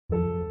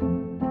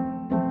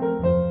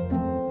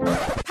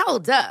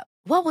Hold up.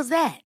 What was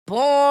that?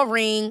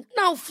 Boring.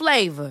 No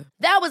flavor.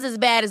 That was as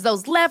bad as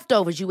those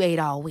leftovers you ate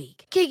all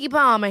week. Keke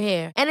Palmer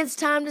here. And it's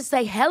time to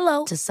say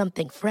hello to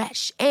something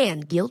fresh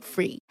and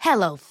guilt-free.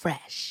 Hello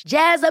Fresh.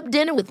 Jazz up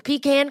dinner with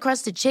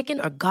pecan-crusted chicken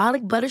or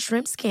garlic butter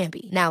shrimp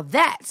scampi. Now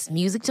that's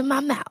music to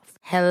my mouth.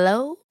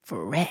 Hello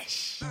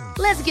Fresh.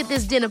 Let's get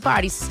this dinner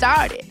party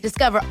started.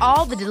 Discover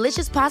all the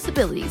delicious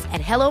possibilities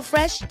at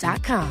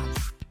hellofresh.com.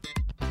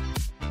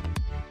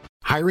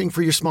 Hiring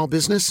for your small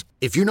business?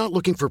 If you're not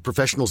looking for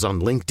professionals on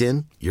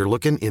LinkedIn, you're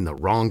looking in the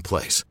wrong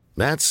place.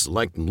 That's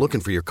like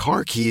looking for your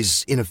car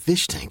keys in a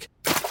fish tank.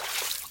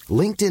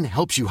 LinkedIn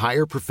helps you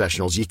hire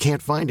professionals you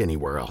can't find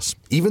anywhere else,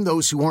 even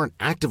those who aren't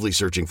actively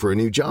searching for a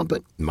new job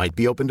but might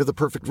be open to the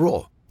perfect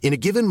role. In a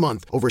given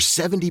month, over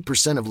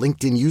 70% of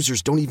LinkedIn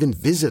users don't even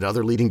visit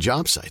other leading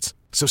job sites.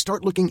 So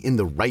start looking in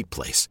the right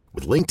place.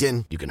 With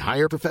LinkedIn, you can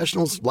hire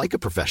professionals like a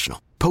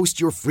professional.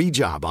 Post your free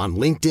job on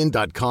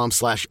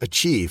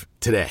linkedin.com/achieve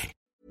today.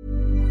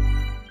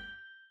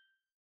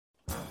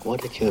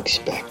 What did you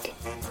expect?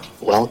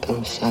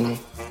 Welcome, Sonny.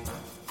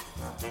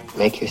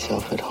 Make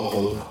yourself at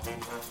home.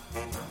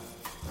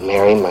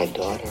 Marry my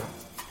daughter.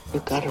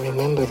 You've got to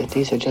remember that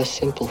these are just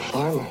simple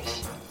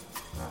farmers.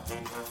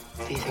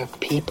 These are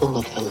people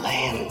of the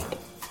land.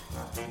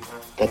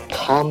 The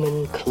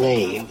common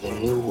clay of the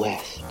New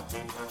West.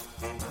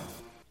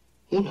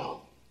 You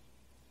know.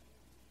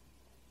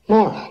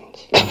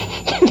 Morons.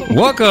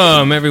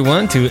 Welcome,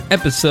 everyone, to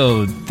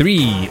episode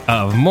 3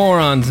 of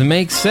Morons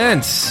Make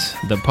Sense,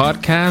 the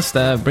podcast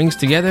that brings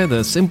together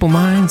the simple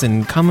minds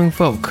and common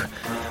folk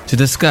to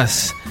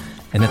discuss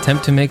and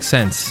attempt to make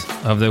sense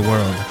of the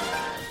world.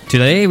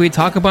 Today, we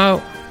talk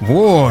about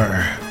war.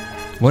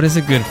 What is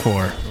it good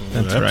for?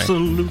 That's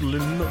Absolutely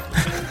not.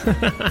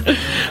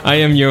 I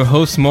am your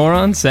host,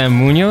 Moron, Sam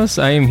Munoz.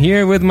 I am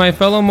here with my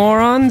fellow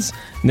morons,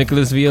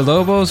 Nicholas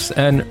Villalobos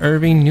and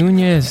Irving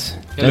Nunez.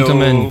 Hello.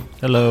 Gentlemen.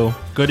 Hello.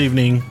 Good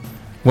evening.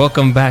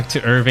 Welcome back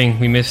to Irving.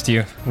 We missed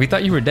you. We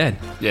thought you were dead.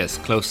 Yes,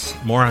 close.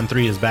 Moron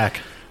 3 is back.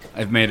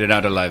 I've made it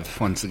out alive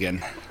once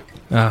again.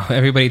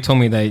 Everybody told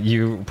me that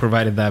you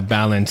provided that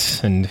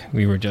balance, and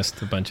we were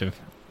just a bunch of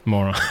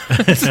morons.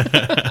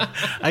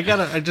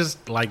 I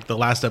just like the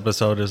last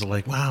episode is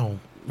like, wow,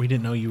 we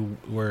didn't know you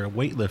were a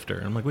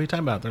weightlifter. I'm like, what are you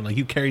talking about? They're like,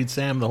 you carried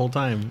Sam the whole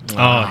time. But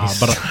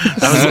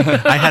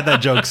I had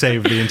that joke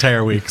saved the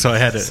entire week, so I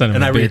had it. Son of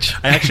and a I bitch.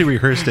 I actually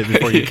rehearsed it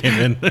before you came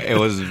in. It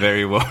was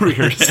very well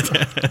rehearsed.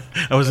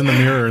 I was in the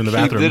mirror in the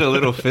bathroom. He did a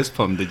little fist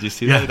pump. Did you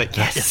see that? Like,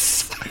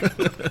 yes.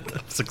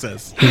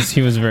 Success.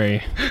 He was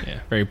very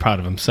proud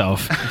of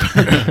himself.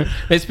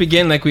 Let's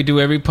begin like we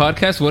do every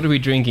podcast. What are we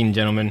drinking,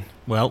 gentlemen?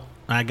 Well,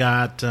 I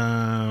got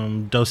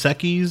Dos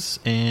Equis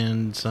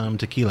and some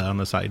tequila on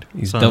the side.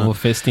 He's double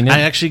fisting it.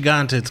 I actually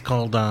got, it's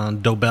called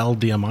Dobel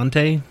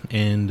Diamante,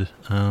 and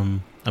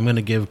I'm going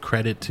to give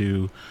credit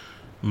to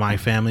my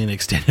family and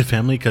extended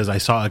family because I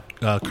saw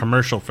a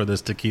commercial for this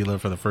tequila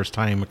for the first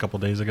time a couple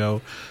days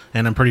ago,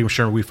 and I'm pretty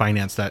sure we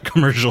financed that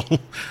commercial.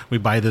 We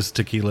buy this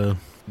tequila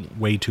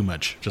way too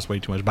much, just way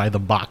too much, by the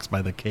box,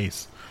 by the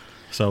case.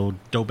 So,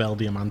 Dobel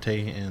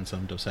Diamante and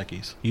some Dos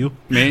Equis. You?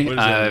 Me?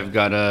 I've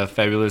got a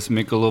fabulous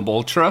Michelob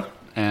Ultra,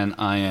 and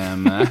I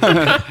am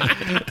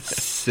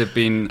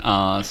sipping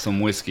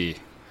some whiskey.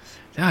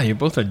 Yeah, you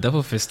both are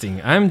double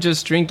fisting. I'm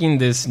just drinking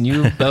this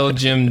new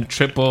Belgium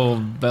triple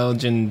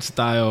Belgian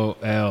style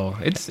ale.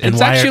 It's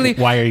actually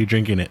why are you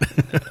drinking it?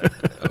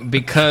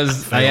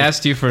 Because I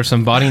asked you for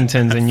some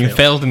Boddingtons and you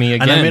failed me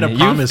again. And I made a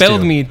promise. You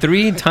failed me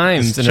 3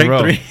 times in a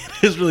row.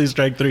 It's really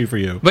strike 3 for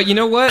you. But you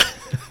know what?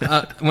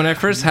 When I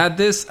first had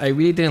this, I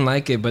really didn't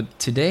like it. But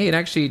today, it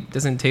actually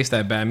doesn't taste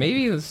that bad.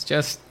 Maybe it was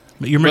just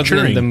you're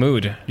maturing. In the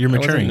mood. You're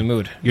maturing. I wasn't in the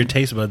mood. Your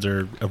taste buds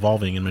are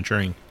evolving and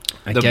maturing.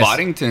 The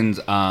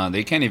Boddingtons,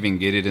 they can't even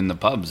get it in the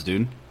pubs,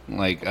 dude.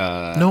 Like,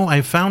 no,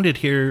 I found it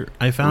here.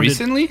 I found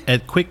recently? It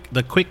at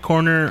the Quick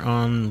Corner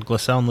on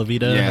Glasell and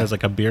Levita has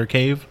like a beer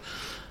cave,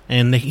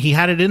 and he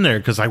had it in there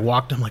because I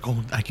walked. I'm like,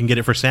 oh, I can get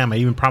it for Sam. I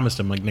even promised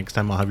him like next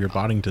time I'll have your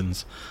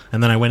Boddingtons,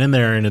 and then I went in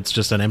there and it's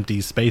just an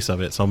empty space of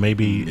it. So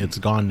maybe it's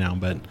gone now.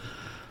 But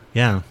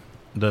yeah,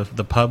 the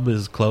pub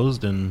is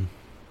closed and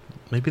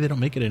maybe they don't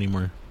make it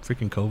anymore.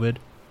 Freaking COVID.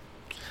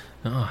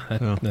 Oh,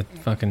 that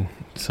fucking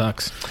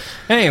sucks.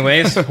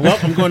 Anyways, well,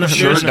 I'm going to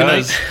sure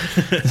does.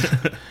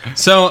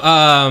 So,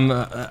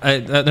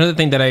 another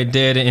thing that I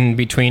did in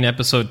between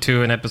episode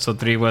 2 and episode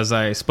 3 was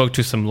I spoke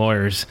to some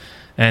lawyers,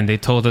 and they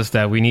told us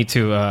that we need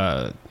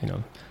to,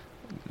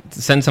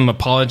 send some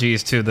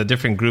apologies to the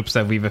different groups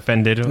that we've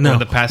offended over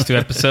the past 2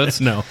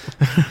 episodes. No,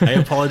 I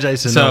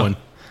apologize to no one.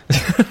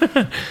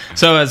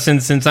 So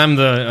since I'm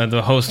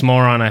the host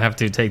moron, I have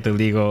to take the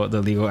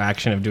legal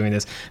action of doing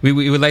this.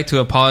 We would like to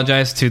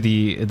apologize to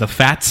the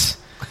fats.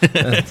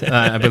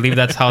 I believe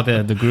that's how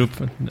the group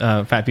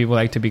fat people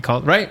like to be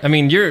called, right? I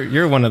mean,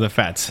 you're one of the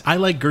fats. I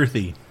like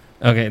girthy.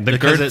 Okay,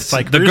 because it's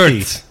like the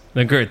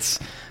girths.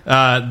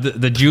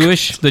 The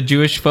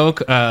Jewish folk,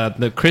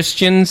 the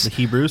Christians, the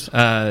Hebrews,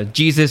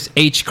 Jesus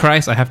H.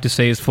 Christ. I have to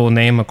say his full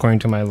name according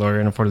to my lawyer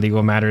and for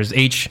legal matters.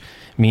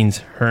 means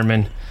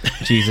Herman.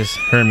 Jesus,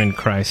 Herman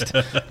Christ.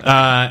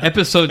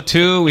 Episode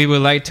 2, we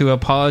would like to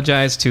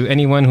apologize to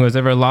anyone who has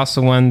ever lost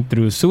someone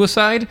through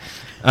suicide.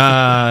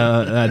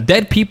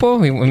 Dead people,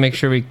 we will make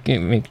sure we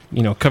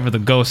cover the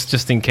ghosts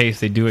just in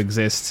case they do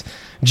exist.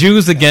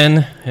 Jews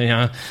again,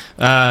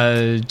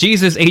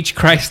 Jesus H.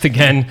 Christ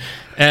again,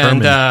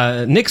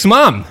 and Nick's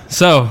mom.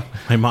 So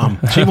my mom,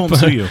 she won't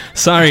sue you.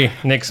 Sorry,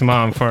 Nick's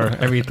mom, for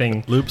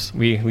everything Loops.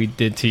 we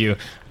did to you.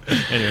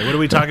 Anyway, what are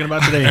we talking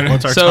about today?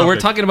 What's our So topic? we're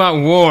talking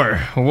about war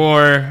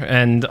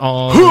and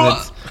all.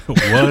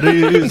 What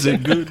is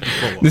it good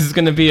for? This is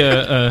going to be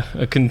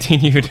a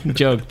continued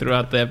joke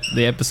throughout the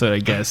episode, I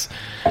guess.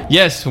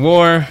 Yes,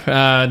 war,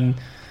 and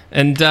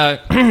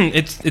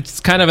it's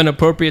kind of an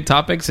appropriate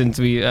topic since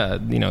we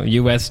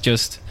U.S.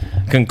 just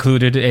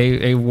concluded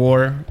a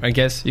war, I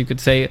guess you could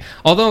say.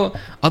 Although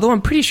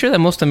I'm pretty sure that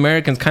most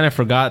Americans kind of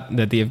forgot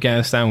that the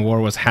Afghanistan war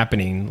was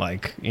happening,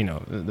 like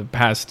the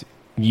past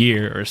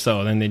year or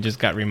so. Then they just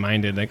got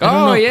reminded, like,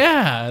 oh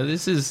yeah,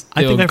 this is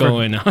still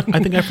going on. I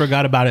think I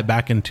forgot about it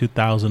back in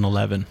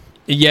 2011.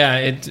 Yeah,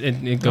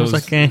 it goes. I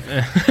was like,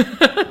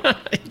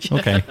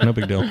 okay, no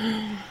big deal.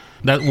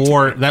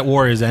 That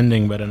war is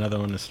ending, but another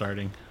one is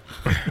starting.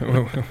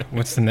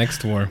 What's the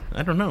next war?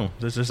 I don't know.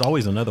 There's just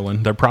always another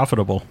one. They're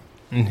profitable.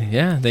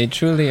 Yeah, they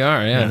truly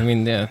are. Yeah. I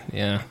mean,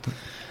 yeah.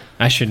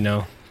 I should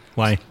know.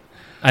 Why?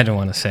 I don't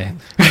want to say.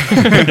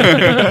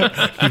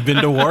 You've been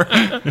to war?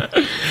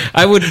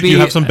 I would be. You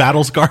have some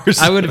battle scars?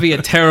 I would be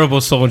a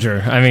terrible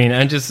soldier. I mean,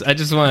 I just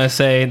want to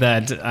say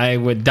that I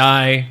would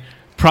die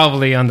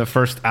probably on the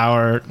first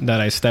hour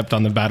that I stepped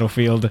on the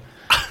battlefield.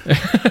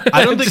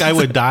 I don't think I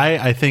would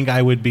die. I think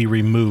I would be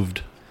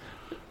removed.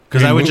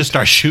 Because I would just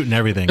start shooting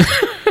everything.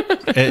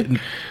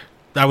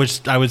 I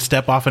would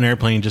step off an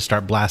airplane and just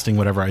start blasting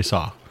whatever I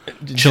saw.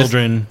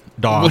 Children,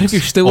 dogs. What if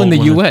you're still in the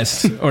women.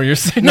 U.S.? Or you're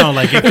saying no,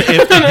 like if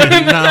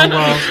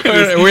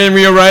when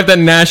we arrived at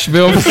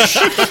Nashville.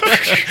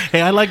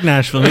 Hey, I like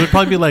Nashville. It would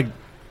probably be like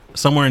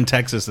somewhere in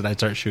Texas that I'd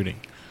start shooting.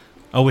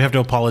 Oh, we have to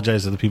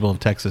apologize to the people of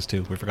Texas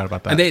too. We forgot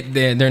about that.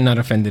 They're not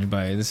offended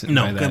by this.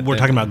 No, by that. we're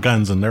talking about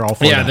guns, and they're all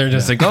for yeah. that. They're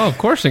just like, oh, of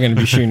course they're going to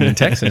be shooting in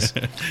Texas.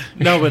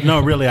 No,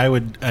 really, I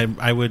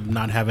would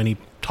not have any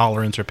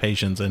tolerance or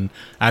patience, and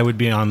I would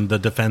be on the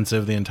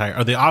defensive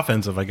the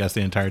offensive, I guess,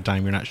 the entire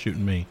time. You're not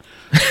shooting me.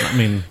 I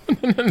mean,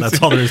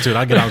 that's all there is to it.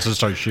 I'll get out and just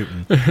start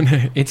shooting.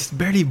 It's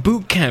barely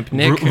boot camp,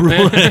 Nick.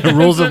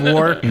 Rules of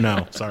war?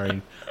 No,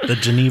 sorry. The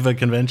Geneva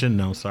Convention?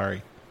 No,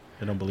 sorry.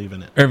 I don't believe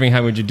in it. Irving,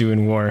 how would you do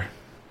in war?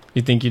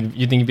 You think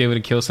you'd be able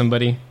to kill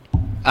somebody?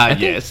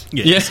 Yes.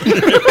 Yes.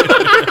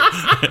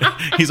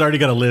 He's already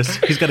got a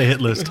list. He's got a hit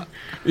list.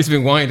 He's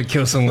been wanting to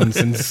kill someone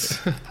since.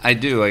 I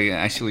do. I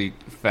actually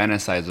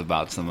fantasize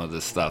about some of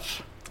this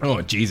stuff.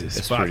 Oh, Jesus.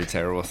 It's a pretty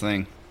terrible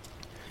thing.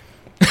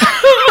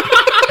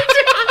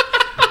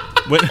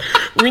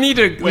 We need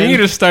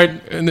to start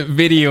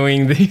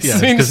videoing these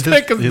things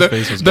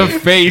because the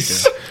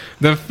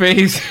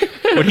face.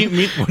 What do you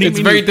mean? It's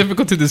very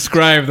difficult to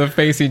describe the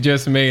face he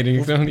just made.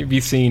 It can only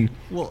be seen.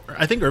 Well,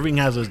 I think Irving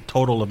has a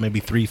total of maybe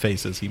 3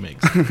 faces he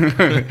makes,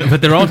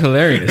 but they're all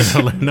hilarious.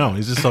 No,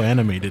 he's just so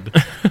animated.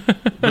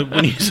 But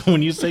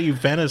when you say you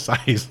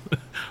fantasize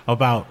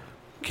about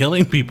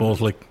killing people,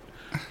 like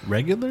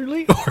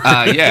regularly,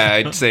 yeah,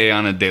 I'd say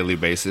on a daily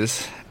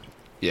basis.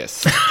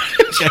 Yes.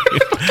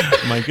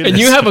 My goodness. And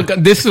you have a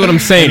gun. This is what I'm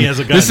saying. He has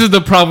a gun. This is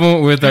the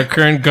problem with our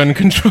current gun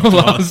control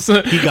laws.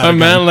 A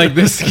man like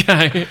this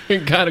guy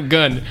got a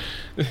gun.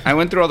 I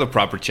went through all the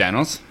proper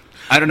channels.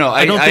 I don't know.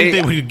 I don't think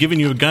they would have given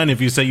you a gun if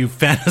you say you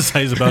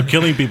fantasize about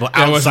killing people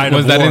outside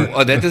of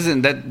war.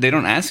 They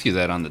don't ask you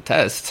that on the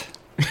test.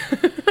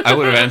 I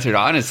would have answered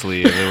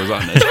honestly if it was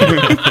on this.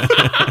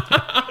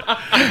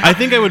 I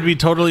think I would be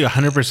totally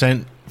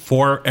 100%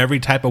 for every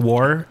type of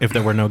war if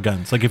there were no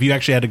guns. Like if you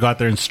actually had to go out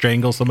there and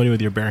strangle somebody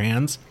with your bare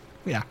hands,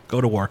 yeah,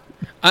 go to war.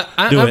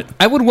 Do it.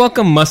 I would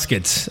welcome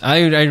muskets.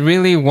 I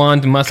really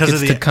want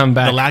muskets to come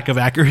back. The lack of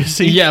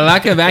accuracy? Yeah,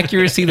 lack of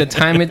accuracy, the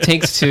time it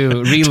takes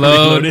to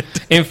reload.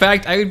 In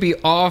fact, I would be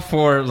all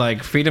for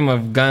like freedom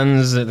of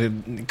guns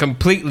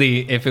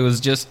completely if it was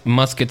just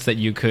muskets that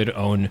you could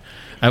own.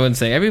 I would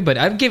say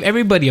I'd give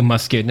everybody a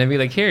musket, and I'd be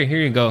like, here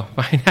you go.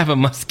 I have a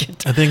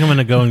musket. I think I'm going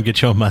to go and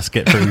get you a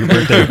musket for your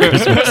birthday or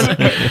Christmas.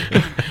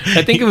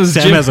 I think it was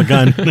Sam has a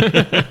gun.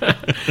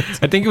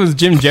 I think it was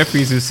Jim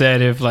Jeffries who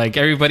said if like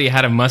everybody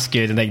had a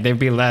musket, like there'd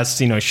be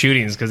less,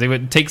 shootings because it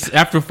would take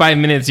after 5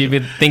 minutes you'd be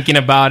thinking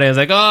about it. It's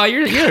like, oh,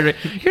 you're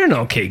an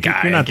okay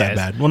guy. You're not that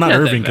bad. Well, not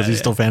Irving because he's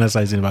still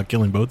fantasizing about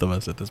killing both of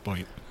us at this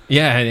point.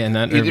 Yeah,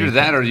 not either Irving.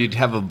 that or you'd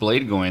have a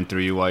blade going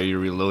through you while you're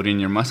reloading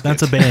your musket.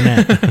 That's a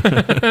bayonet.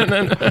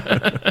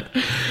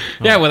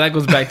 Yeah, well, that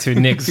goes back to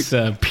Nick's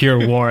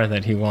pure war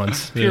that he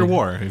wants. Pure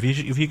war.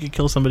 If you could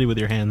kill somebody with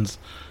your hands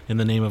in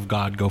the name of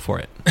God, go for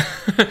it.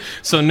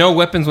 So no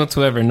weapons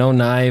whatsoever, no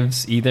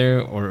knives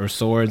either, or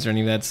swords or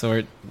any of that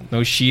sort.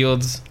 No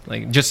shields,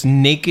 like just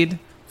naked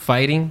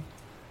fighting.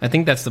 I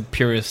think that's the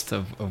purest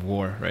of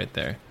war right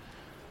there.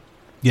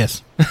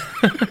 Yes.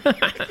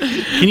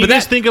 Can you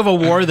just think of a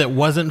war that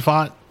wasn't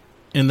fought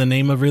in the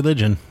name of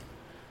religion?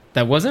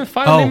 that wasn't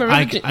fought Oh, in the name of I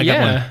religion. got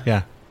Yeah. one.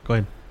 Yeah, go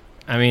ahead.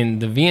 I mean,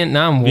 the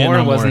Vietnam War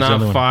Vietnam was War is the not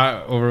other one.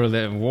 fought over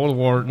the World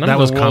War. None That of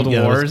was the World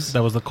yeah, Wars.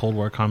 that was the Cold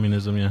War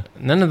communism. Yeah.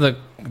 None of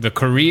the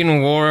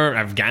Korean War,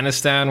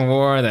 Afghanistan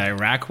War, the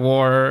Iraq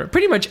War.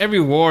 Pretty much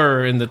every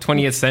war in the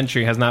 20th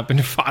century has not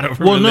been fought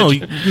over Well,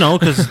 religion. no,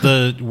 because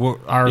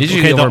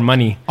Usually over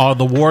money. All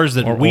the wars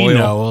that Or we oil.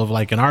 know of,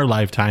 like in our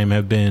lifetime,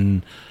 have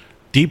been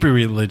deeply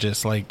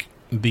religious. Like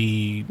What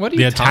are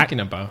the you attack, talking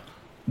about?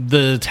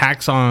 the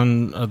attacks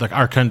on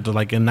our country,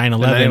 like in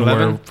 9/11,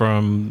 9/11? were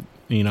from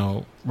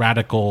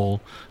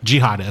radical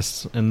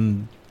jihadists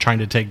and trying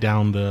to take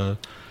down the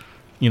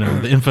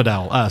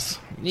infidel us.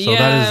 So that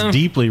Yeah. is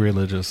deeply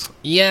religious.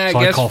 Yeah, So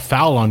I I guess call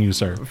foul on you,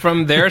 sir.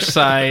 from their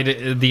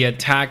side, the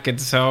attack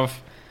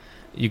itself,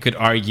 you could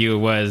argue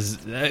was,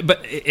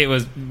 but it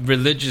was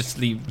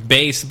religiously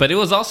based. But it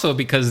was also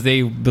because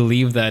they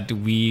believed that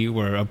we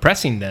were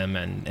oppressing them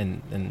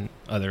and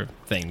other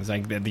things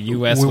like that. The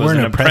U.S. We was weren't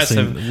an oppressing.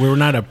 oppressive. We were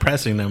not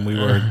oppressing them. We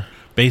were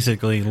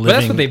basically living. But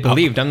that's what they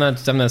believed. I'm not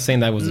saying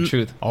that was the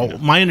truth.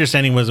 My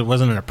understanding was it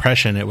wasn't an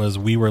oppression. It was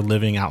we were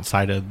living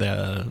outside of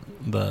the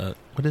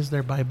what is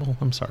their Bible?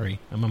 I'm sorry,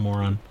 I'm a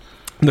moron.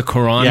 The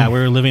Quran. Yeah, we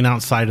were living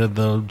outside of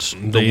the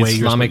way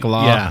Islamic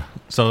law. Yeah,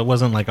 so it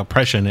wasn't like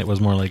oppression. It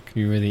was more like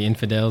You were the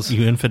infidels.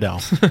 you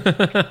infidel.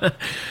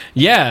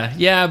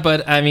 Yeah,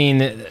 but I mean,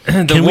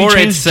 the Can we war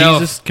change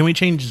itself. Jesus? Can we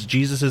change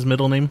Jesus'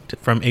 middle name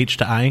from H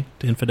to I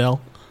to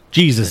infidel?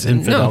 Jesus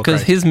infidel. No,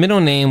 because Christ. his middle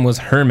name was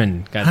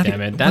Herman. God How damn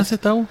did- it! was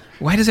it though?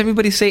 Why does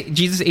everybody say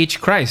Jesus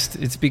H Christ?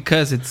 It's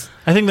because it's.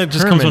 I think that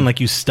just Herman. comes when like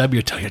you stub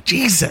your toe. You're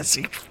Jesus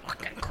H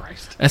fucking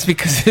Christ. That's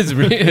because his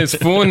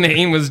full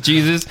name was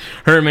Jesus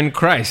Herman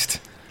Christ.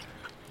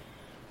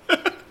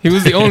 He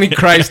was the only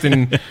Christ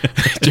in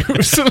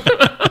Jerusalem.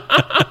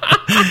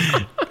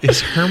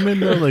 Is Herman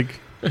though, like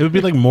it would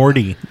be like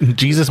Morty,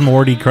 Jesus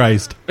Morty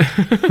Christ.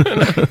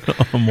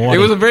 Oh, Morty. It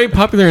was a very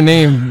popular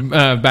name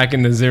back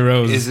in the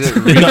zeros. Is it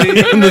really?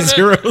 in the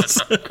zeros.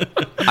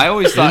 I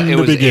always thought In it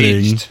the was beginning.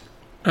 aged.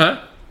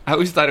 Huh? I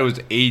always thought it was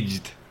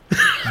aged.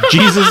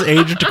 Jesus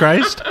aged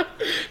Christ.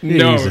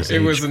 No, Jesus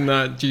it H. was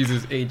not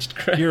Jesus aged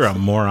Christ. You're a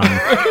moron.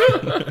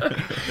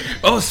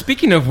 Oh,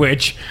 speaking of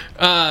which,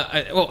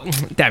 well,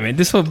 damn it,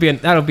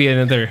 that'll be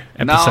another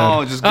episode.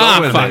 No, just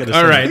go with fuck. it.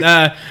 All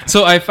right.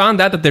 So I found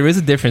out that there was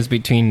a difference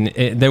between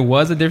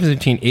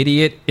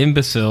idiot,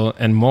 imbecile,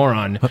 and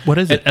moron. What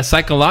is it? A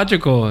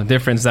psychological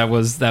difference that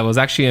was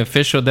actually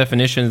official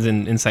definitions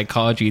in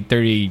psychology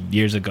 30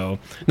 years ago.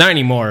 Not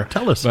anymore.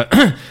 Tell us.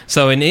 But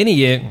so an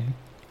idiot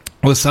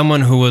was someone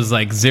who was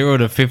like 0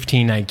 to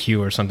 15 IQ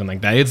or something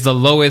like that. It's the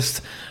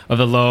lowest of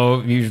the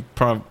low, you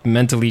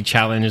mentally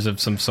challenged of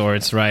some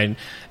sorts, right?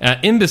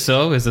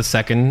 Imbecile is the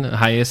second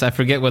highest. I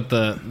forget what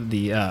the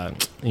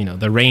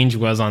range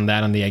was on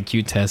that on the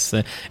IQ test.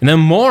 And then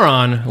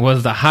moron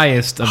was the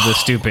highest of the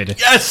stupid.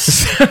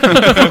 Yes.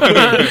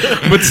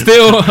 But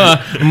still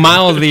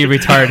mildly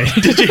retarded.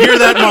 Did you hear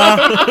that,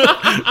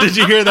 Ma? Did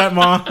you hear that,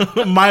 Ma?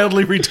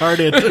 Mildly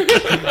retarded.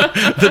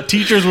 The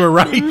teachers were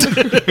right.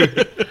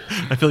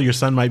 I feel your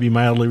son might be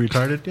mildly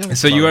retarded. Yeah,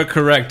 So you are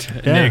correct,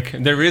 Yeah. Nick.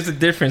 There is a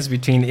difference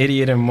between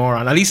idiot and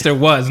moron. At least there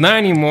was. Not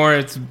anymore.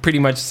 It's pretty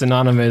much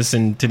synonymous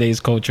in today's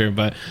culture.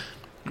 But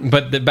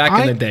back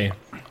in the day,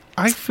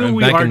 I feel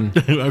Back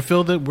I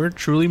feel that we're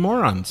truly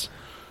morons.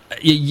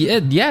 yeah,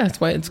 that's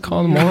why it's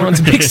called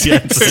morons. Makes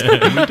sense.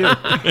 Yes, we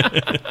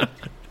do.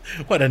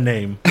 What a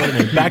name! What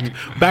a name!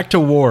 Back to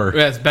war.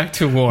 Yes, back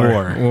to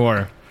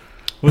war.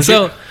 Was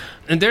So.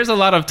 And there's a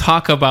lot of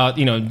talk about,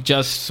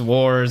 just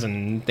wars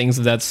and things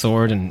of that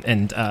sort.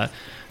 And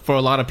for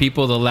a lot of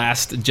people, the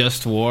last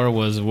just war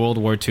was World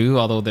War II,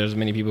 although there's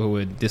many people who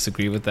would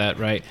disagree with that,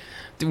 right?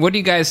 What do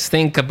you guys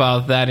think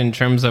about that in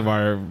terms of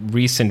our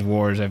recent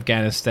wars,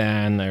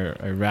 Afghanistan, or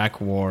Iraq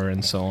war,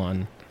 and so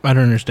on? I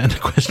don't understand the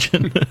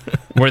question.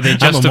 Were they I'm a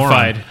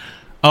justified? moron.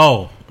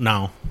 Oh,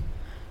 no.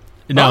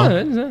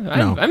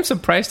 No. I'm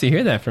surprised to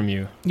hear that from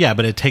you. Yeah,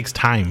 but it takes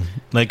time.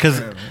 Like, because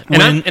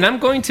And I'm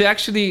going to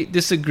actually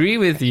disagree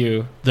with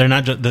you. they're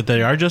not that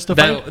they are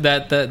justified.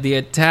 That the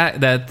attack,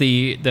 that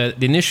the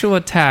initial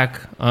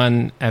attack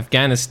on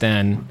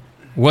Afghanistan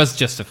was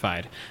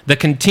justified. The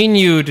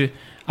continued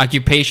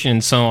occupation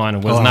and so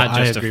on was not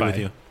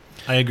justified.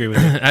 I agree with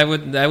you.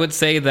 I would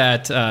say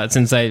that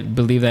since I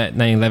believe that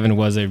 9/11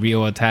 was a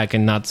real attack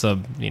and not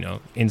some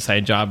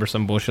inside job or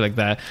some bullshit like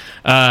that,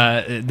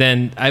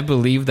 then I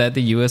believe that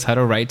the U.S. had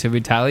a right to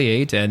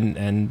retaliate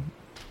and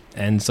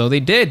so they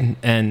did,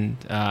 and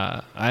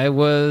I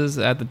was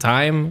at the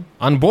time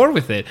on board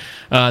with it.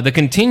 The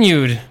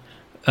continued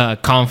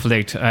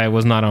conflict I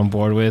was not on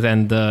board with,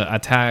 and the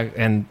attack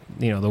and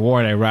the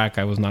war in Iraq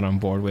I was not on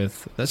board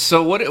with.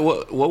 So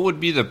what would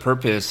be the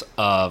purpose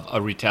of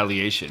a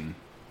retaliation?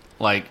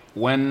 Like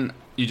when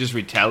you just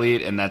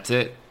retaliate and that's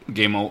it,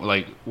 game over.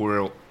 Like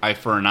we're eye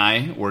for an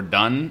eye, we're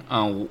done.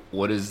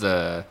 What is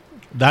the?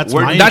 That's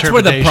Where- my that's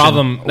where the interpretation.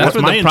 problem- that's What's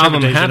where my the problem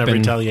interpretation of happened.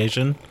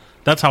 retaliation.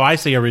 That's how I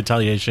see a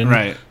retaliation.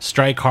 Right.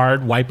 Strike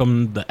hard, wipe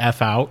them the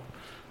F out,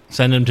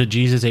 send them to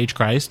Jesus H.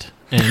 Christ,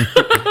 and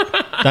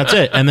that's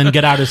it. And then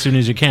get out as soon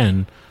as you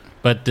can.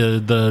 But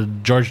the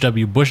George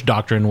W. Bush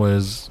doctrine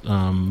was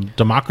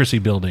democracy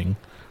building,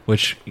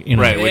 which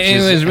right, which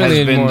was really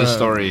has been more, the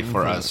story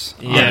for us.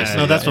 yeah, honestly.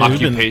 no, that's what we've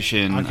been-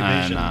 occupation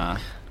occupation. and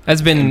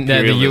That's been the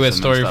imperialism U.S.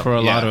 and story stuff. for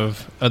a lot Yeah.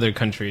 of other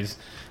countries.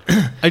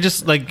 I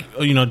just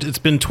it's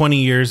been 20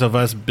 years of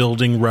us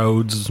building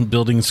roads,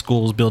 building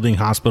schools, building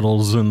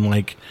hospitals, and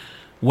like,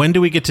 when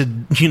do we get to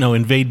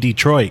invade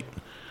Detroit?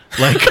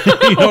 Like,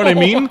 you know what I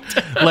mean?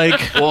 Like,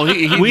 Well,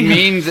 he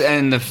means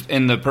in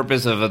the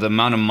purpose of the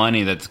amount of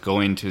money that's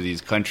going to these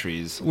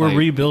countries. we're Like,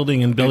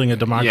 rebuilding and building a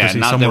democracy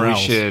not somewhere that we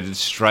else. should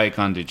strike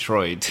on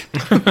Detroit.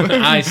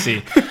 I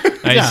see.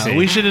 I see.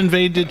 We should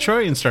invade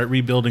Detroit and start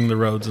rebuilding the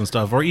roads and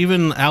stuff, or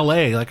even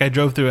L.A. Like I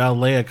drove through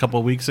L.A. a couple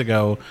of weeks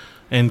ago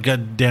and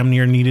got damn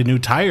near needed new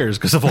tires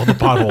because of all the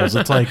potholes.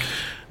 It's like,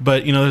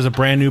 but there's a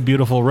brand new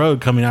beautiful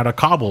road coming out of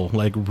Kabul.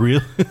 Like,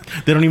 really,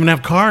 they don't even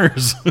have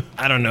cars.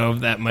 I don't know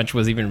if that much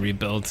was even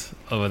rebuilt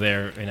over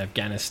there in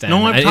Afghanistan.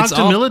 No, I've It's talked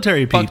to all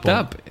military people. fucked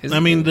up, isn't I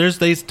mean,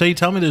 it? they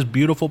tell me there's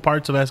beautiful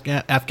parts of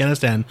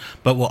Afghanistan,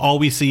 but all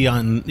we see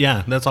on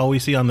that's all we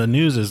see on the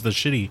news is the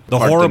shitty, the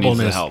Part that needs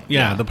horribleness. the help.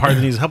 Yeah, Yeah. the part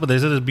that needs help. But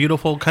there's this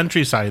beautiful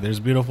countryside. There's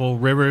beautiful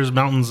rivers,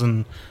 mountains,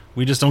 and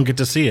we just don't get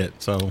to see it.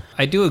 So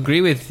I do agree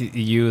with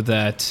you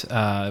that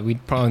we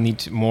probably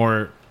need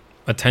more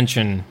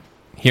attention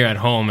here at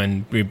home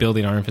and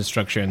rebuilding our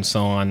infrastructure and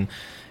so on,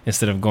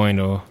 instead of going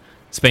to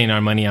spending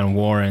our money on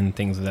war and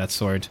things of that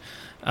sort.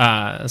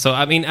 So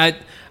I mean,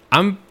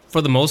 I'm for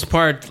the most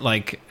part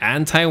like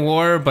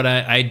anti-war, but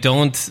I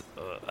don't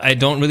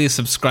really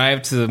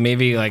subscribe to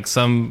maybe like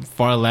some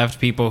far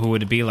left people who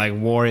would be like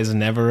war is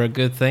never a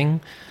good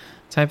thing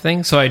type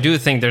thing. So I do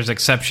think there's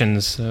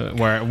exceptions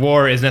where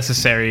war is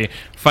necessary,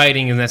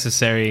 fighting is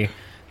necessary,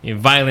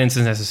 violence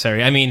is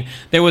necessary. I mean,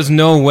 there was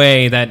no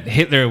way that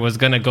Hitler was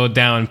going to go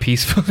down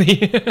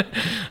peacefully.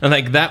 And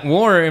like that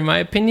war, in my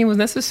opinion, was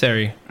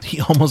necessary.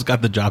 he almost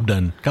got the job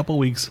done. A couple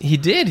weeks. He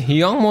did.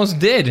 He almost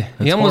did.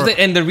 He almost did.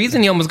 And the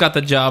reason he almost got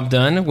the job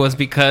done was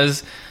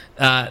because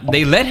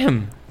they let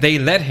him. They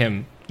let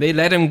him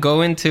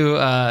go into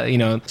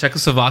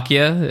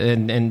Czechoslovakia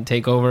and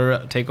take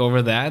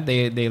over that.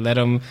 They let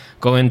him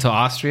go into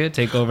Austria,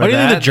 take over. Why do you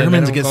think the They let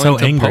Germans him get go so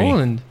into angry?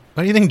 Poland.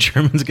 Why do you think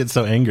Germans get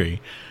so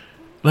angry?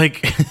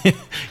 Like,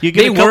 you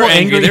get They a couple were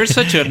angry. angry. They're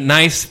such a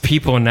nice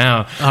people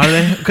now. Are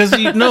they? Because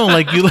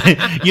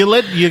you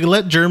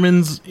let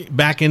Germans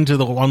back into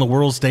on the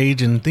world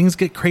stage, and things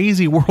get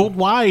crazy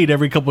worldwide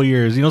every couple of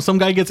years. Some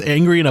guy gets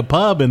angry in a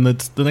pub, and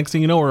the next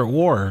thing you know, we're at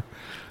war.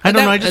 I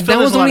don't know. I just feel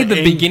that was there's a lot only of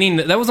the beginning.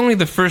 That was only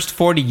the first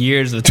 40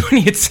 years of the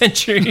 20th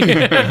century.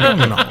 They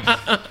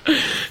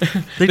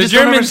The just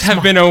don't Germans ever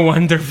have been a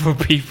wonderful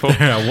people.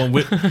 Yeah,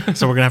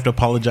 so we're gonna have to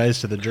apologize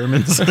to the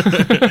Germans.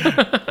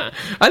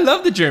 I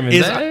love the Germans.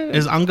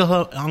 Is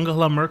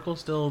Angela Merkel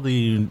still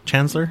the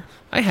chancellor?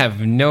 I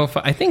have no.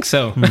 I think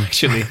so,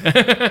 actually.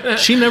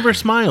 She never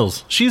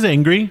smiles. She's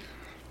angry.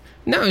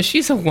 No,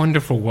 she's a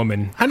wonderful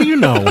woman. How do you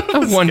know?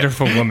 A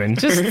wonderful woman.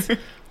 Just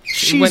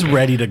She's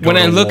ready to go. when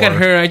I to look war.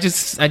 at her, I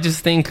just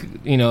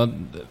think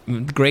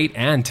great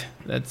aunt.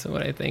 That's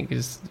what I think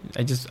is.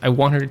 I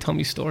want her to tell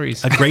me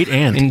stories a great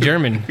aunt. in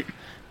German,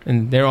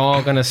 and they're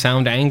all gonna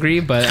sound angry,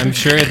 but I'm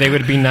sure they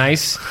would be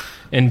nice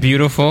and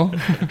beautiful.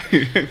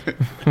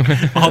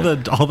 all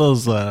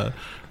those. Like,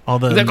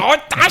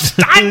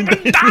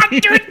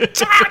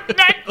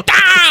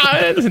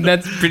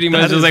 that's pretty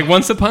much just like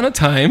Once Upon a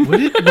Time. What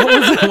was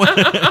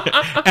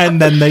it?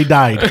 And then they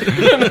died.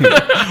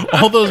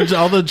 all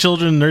the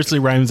children nursery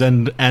rhymes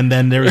and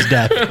then there was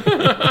death.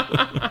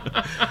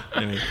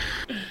 Anyway.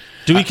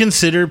 Do we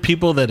consider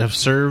people that have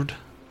served,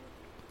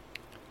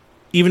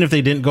 even if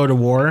they didn't go to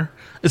war?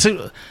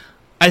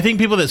 I think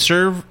people that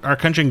serve our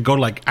country and go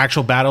to like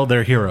actual battle,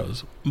 they're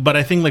heroes. But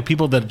I think like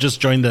people that just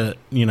joined the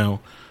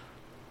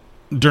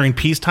during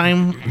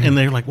peacetime and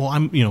they're like,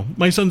 well,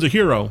 my son's a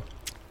hero.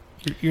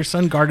 Your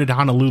son guarded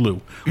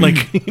Honolulu.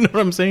 Like, you know what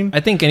I'm saying?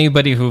 I think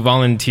anybody who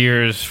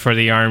volunteers for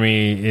the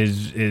army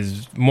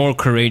is more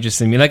courageous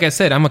than me. Like I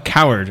said, I'm a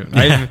coward.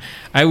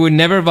 I would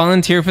never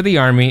volunteer for the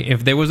army.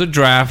 If there was a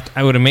draft,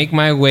 I would make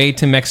my way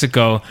to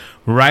Mexico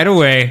right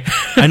away.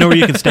 I know where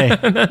you can stay.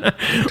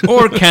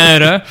 Or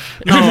Canada.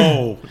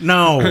 No.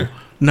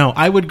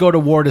 I would go to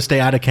war to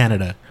stay out of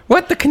Canada.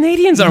 What? The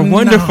Canadians are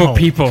wonderful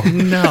people.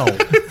 No.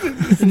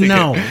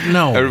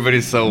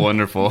 Everybody's so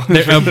wonderful.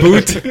 They're a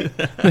boot.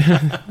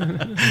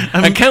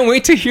 I can't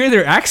wait to hear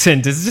their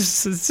accent. It's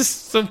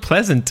just so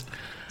pleasant.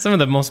 Some of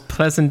the most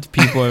pleasant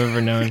people I've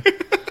ever known.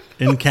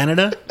 In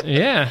Canada?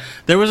 Yeah.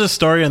 There was a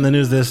story on the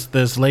news.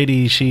 This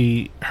lady,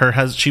 her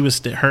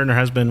and her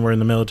husband were in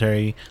the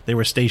military. They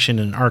were stationed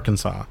in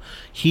Arkansas.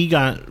 He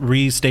got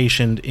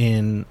restationed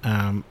in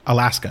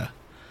Alaska.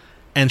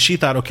 And she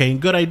thought, okay,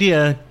 good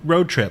idea,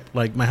 road trip.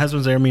 Like, my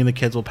husband's there, me and the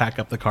kids will pack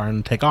up the car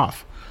and take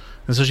off.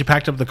 And so she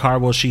packed up the car.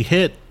 Well, she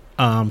hit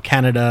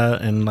Canada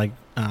and like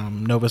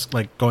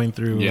going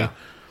through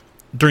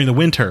during the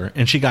winter,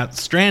 and she got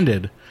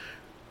stranded.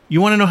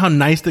 You want to know how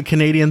nice the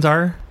Canadians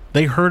are?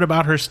 They heard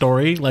about her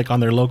story like on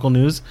their local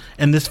news,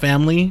 and this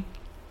family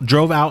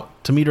drove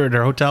out to meet her at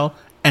her hotel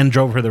and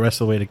drove her the rest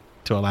of the way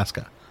to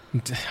Alaska.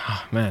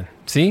 Oh, man.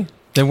 See?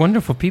 They're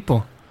wonderful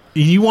people.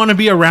 You want to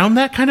be around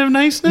that kind of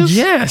niceness?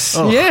 Yes,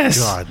 Oh, yes.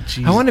 God,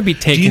 Jesus. I want to be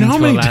taken Do you know how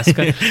to many-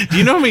 Alaska. Do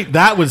you know me?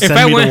 That would send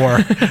I me went- to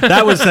war.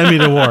 That would send me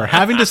to war.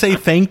 Having to say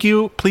thank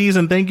you, please,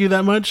 and thank you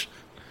that much,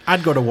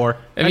 I'd go to war.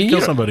 I I'd mean, kill you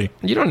don't- somebody.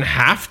 You don't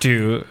have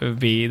to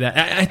be that.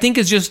 I think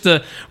it's just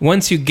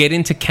once you get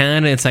into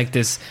Canada, it's like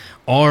this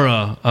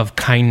aura of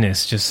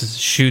kindness just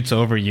shoots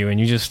over you, and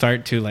you just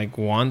start to like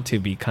want to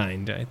be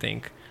kind. I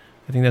think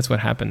that's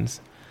what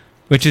happens.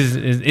 Which is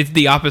it's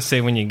the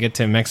opposite when you get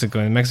to Mexico.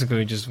 In Mexico,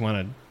 you just want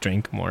to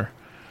drink more.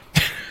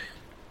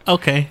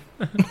 Okay.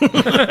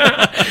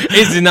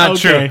 Is it not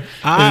true? Okay. Is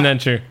it not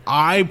true?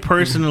 I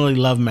personally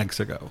love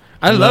Mexico.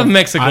 I love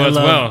Mexico I as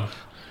love- well.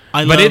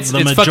 I But love it's the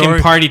fucking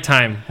majority- party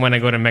time when I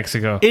go to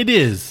Mexico. It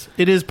is.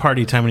 It is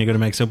party time when you go to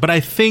Mexico. But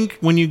I think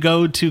when you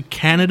go to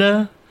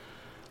Canada,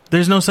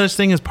 there's no such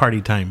thing as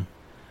party time.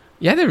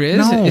 Yeah, there is.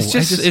 No, it's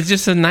just I just- it's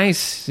just a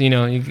nice, you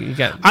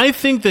got I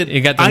think that you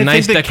got the I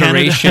nice think that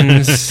Canada-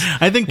 decorations.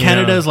 I think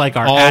Canada is like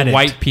our all addict.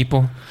 white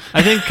people.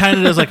 I think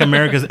Canada is like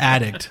America's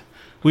addict.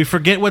 We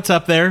forget what's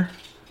up there.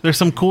 There's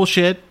some cool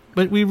shit,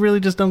 but we really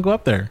just don't go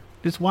up there.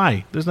 Just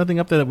why? There's nothing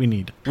up there that we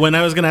need. When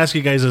I was going to ask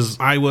you guys is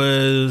I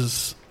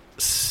was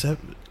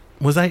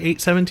was I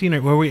 817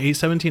 or were we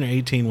 817 or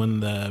 18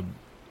 when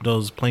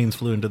those planes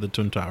flew into the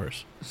Twin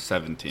Towers?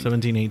 17.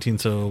 17, 18.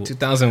 So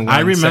 2001. I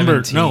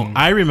remember. 17. No,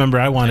 I remember.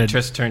 I I wanted.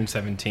 just turned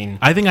 17.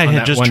 I think I on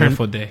had that just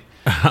wonderful turned. day,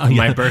 Oh,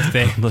 my yeah.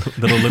 birthday.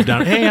 That'll live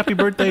down. Hey, happy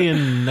birthday!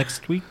 In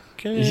next week.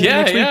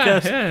 Next week,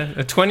 yes.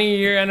 A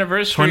 20-year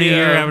anniversary.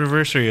 20-year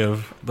anniversary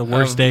of the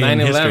worst day in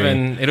history.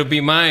 9/11. It'll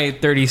be my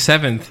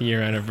 37th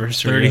year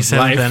anniversary. 37th of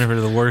life.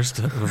 anniversary of the worst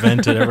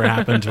event that ever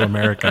happened to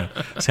America.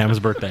 Sam's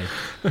birthday.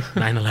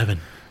 9/11.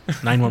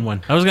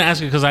 9/11. I was going to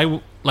ask you because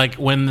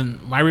when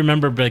I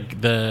remember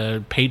like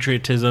the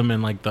patriotism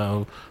and like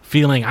the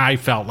feeling I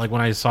felt like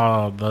when I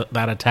saw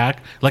that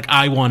attack, like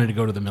I wanted to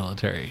go to the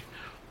military.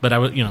 But I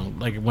was,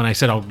 like when I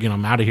said,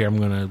 I'm out of here, I'm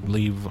going to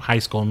leave high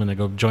school, I'm going to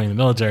go join the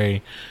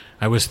military.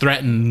 I was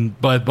threatened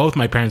by both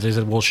my parents. They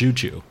said, we'll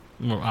shoot you.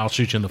 I'll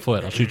shoot you in the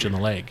foot. I'll shoot you in the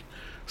leg.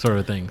 Sort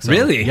of thing. So,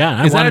 Really?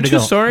 Yeah. I Is that wanted a to true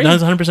go. story?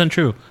 That's 100%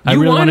 true. I You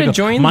really wanna wanted to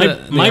join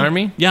the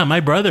army? Yeah, my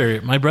brother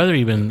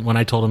even, when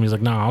I told him, he's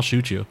like, no, I'll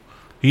shoot you.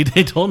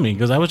 They told me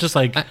because I was just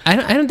like,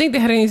 I don't think they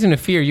had anything to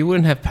fear. You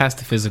wouldn't have passed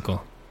the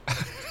physical.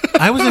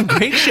 I was in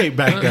great shape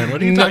back then.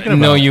 What are you talking about?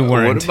 No, you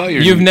weren't. What about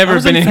your- You've I never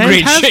was been in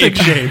great fantastic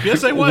shape.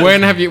 Yes, I was.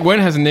 When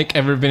has Nick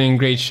ever been in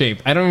great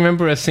shape? I don't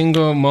remember a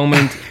single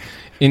moment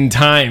in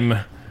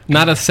time,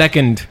 not a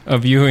second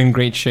of you in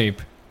great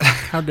shape.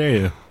 How dare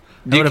you?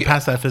 I You would have ca-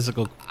 passed that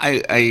physical.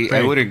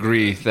 I would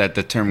agree that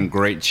the term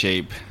great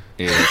shape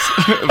is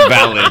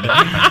valid.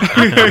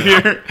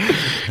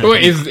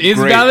 Wait, is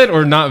Great. valid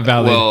or not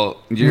valid? Well,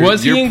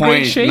 Was he your in point,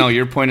 great shape? No,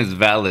 your point is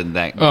valid.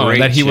 That oh, great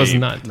that he was shape,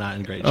 not. Not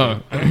in great shape.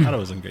 Oh. I thought I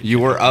was in great shape. You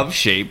were of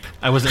shape.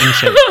 I was in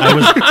shape.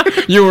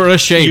 You were a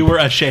shape. You were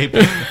a shape.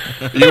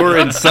 You were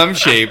in some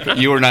shape.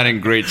 You were not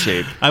in great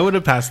shape. I would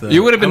have passed that.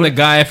 You would have been the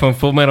guy from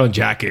Full Metal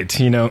Jacket,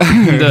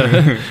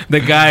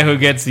 the guy who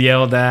gets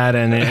yelled at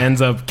and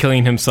ends up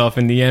killing himself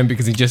in the end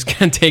because he just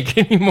can't take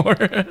it anymore.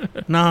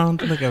 No, I don't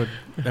think I would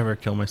ever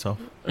kill myself.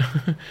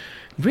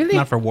 Really?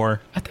 Not for war.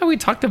 I thought we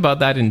talked about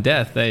that in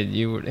death. That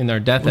you were in our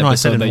death No, I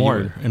episode. said that in you war.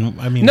 were- And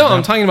I mean, No,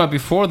 I'm talking about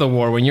before the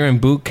war when you're in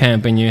boot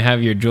camp and you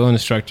have your drill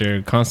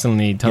instructor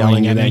constantly telling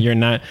Yelling you at that me. you're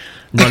not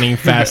running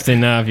fast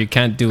enough. You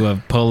can't do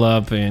a pull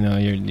up.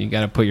 You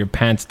got to put your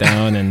pants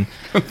down. And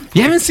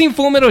you haven't seen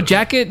Full Metal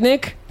Jacket,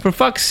 Nick? For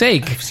fuck's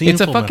sake, seen it's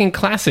a Full fucking Metal.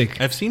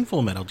 classic. I've seen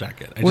Full Metal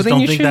Jacket. I Well, just then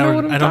don't you think should that know would.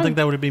 what I'm I don't talking- think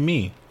that would be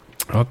me.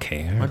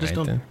 Okay, I just alright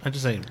don't. then. I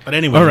just say. But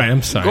anyway. All right,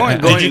 I'm sorry.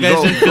 Going, you guys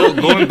go- didn't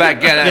go- going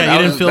back. Yeah, Yeah, you I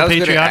didn't was- feel I was gonna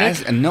patriotic?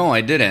 ask- no,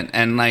 I didn't.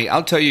 And like,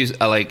 I'll tell you,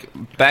 like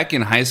back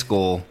in high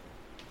school,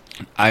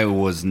 I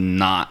was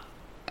not.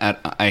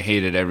 I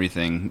hated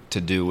everything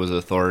to do with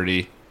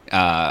authority.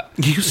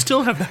 You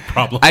still have that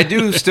problem. I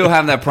do still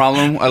have that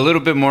problem. A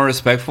little bit more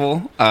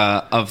respectful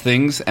of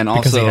things, and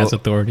Because also he has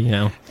authority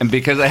now. and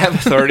because I have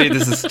authority,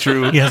 this is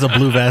true. He has a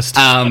blue vest.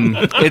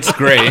 It's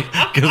gray.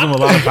 Gives him a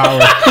lot of power.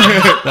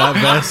 That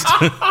vest.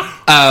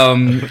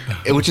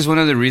 Which is one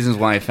of the reasons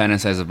why I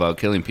fantasize about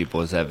killing people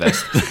is that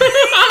vest.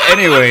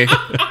 Anyway,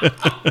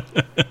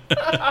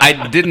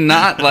 I did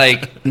not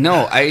like.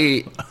 No,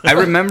 I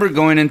remember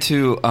going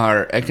into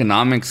our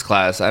economics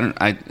class. I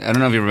don't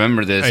know if you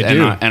remember this. I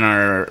and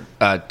do.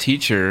 Our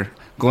teacher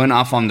going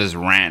off on this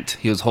rant.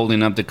 He was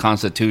holding up the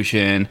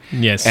Constitution.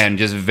 Yes. And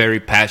just very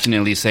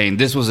passionately saying,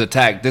 "This was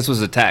attacked. This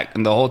was attacked."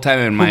 And the whole time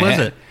in my Who was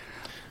head, it?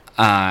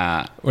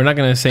 We're not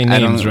going to say I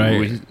don't- names,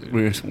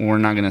 right? We're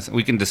not gonna.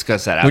 We can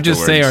discuss that We'll afterwards.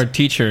 just say our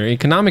teacher,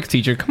 economics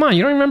teacher. Come on,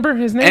 you don't remember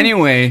his name?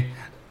 Anyway,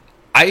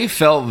 I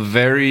felt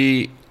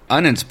very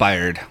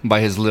uninspired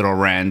by his little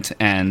rant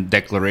and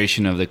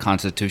declaration of the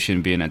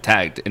Constitution being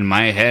attacked. In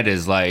my head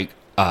is like,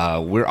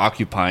 we're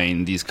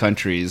occupying these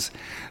countries.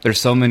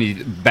 There's so many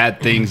bad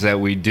things that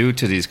we do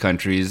to these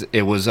countries.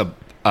 It was a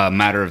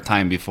matter of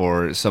time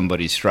before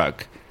somebody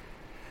struck.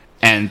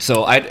 And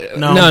so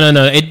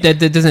No.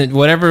 It doesn't.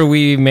 Whatever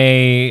we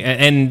may,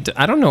 and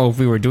I don't know if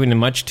we were doing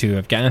much to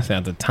Afghanistan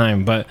at the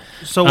time, but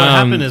So what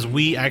happened is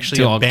we actually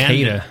to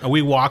abandoned. Al-Qaeda.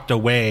 We walked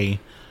away.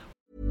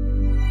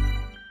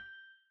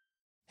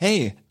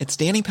 Hey, it's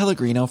Danny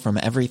Pellegrino from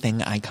Everything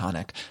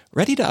Iconic.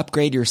 Ready to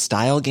upgrade your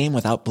style game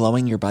without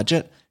blowing your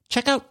budget?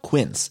 Check out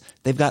Quince.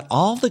 They've got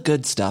all the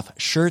good stuff,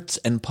 shirts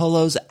and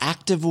polos,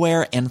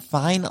 activewear, and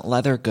fine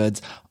leather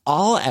goods,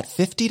 all at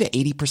 50 to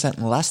 80%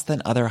 less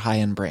than other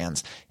high-end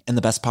brands. And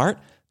the best part?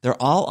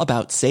 They're all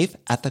about safe,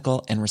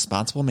 ethical, and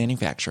responsible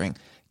manufacturing.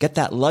 Get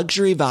that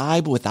luxury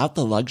vibe without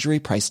the luxury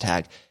price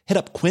tag. Hit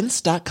up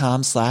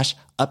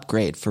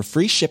quince.com/upgrade for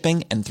free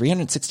shipping and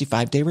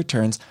 365-day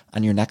returns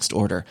on your next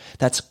order.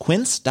 That's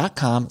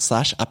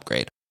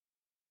quince.com/upgrade.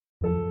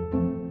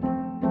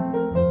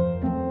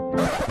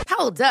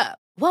 Hold up.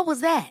 What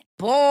was that?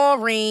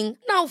 Boring.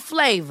 No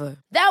flavor.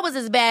 That was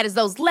as bad as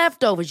those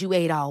leftovers you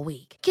ate all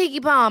week.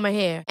 Keke Palmer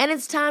here, and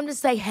it's time to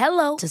say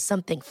hello to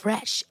something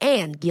fresh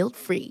and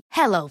guilt-free.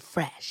 Hello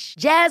Fresh.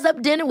 Jazz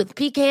up dinner with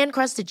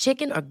pecan-crusted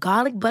chicken or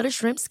garlic butter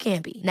shrimp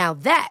scampi. Now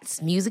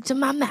that's music to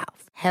my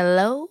mouth.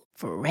 Hello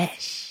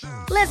Fresh.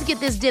 Let's get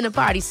this dinner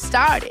party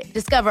started.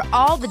 Discover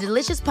all the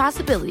delicious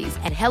possibilities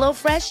at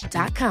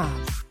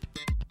hellofresh.com.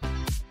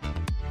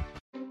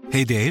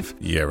 Hey, Dave.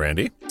 Yeah,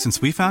 Randy.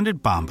 Since we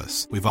founded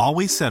Bombas, we've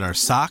always said our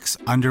socks,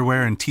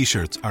 underwear, and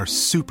T-shirts are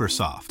super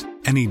soft.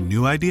 Any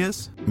new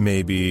ideas?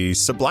 Maybe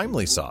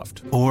sublimely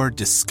soft. Or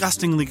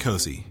disgustingly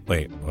cozy.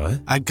 Wait,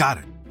 what? I got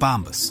it.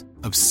 Bombas.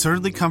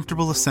 Absurdly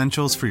comfortable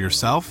essentials for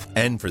yourself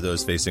And for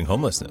those facing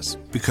homelessness.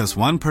 because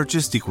one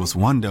purchased equals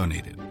one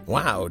donated.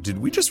 Wow, did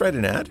we just write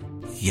an ad?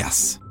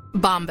 Yes.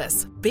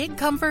 Bombas. Big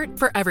comfort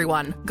for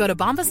everyone. Go to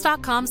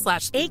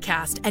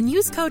bombas.com/ACAST and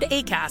use code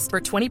ACAST for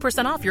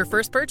 20% off your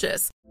first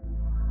purchase.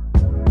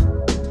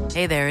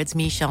 Hey there, it's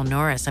Michelle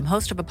Norris. I'm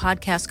host of a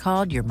podcast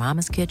called Your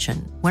Mama's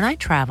Kitchen. When I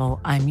travel,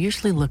 I'm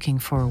usually looking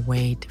for a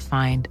way to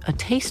find a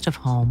taste of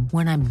home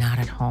when I'm not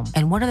at home.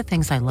 And one of the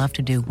things I love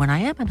to do when I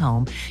am at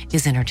home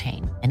is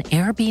entertain. And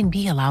Airbnb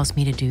allows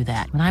me to do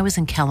that. When I was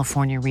in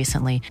California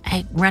recently,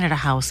 I rented a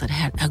house that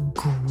had a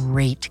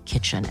great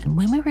kitchen. And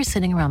when we were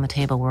sitting around the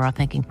table, we were all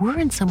thinking, we're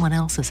in someone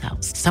else's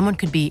house. Someone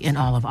could be in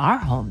all of our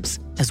homes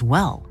as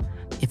well.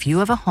 If you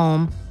have a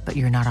home, but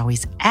you're not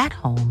always at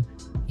home,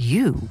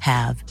 you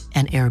have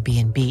an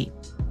Airbnb.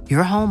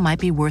 Your home might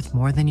be worth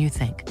more than you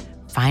think.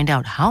 Find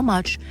out how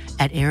much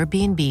at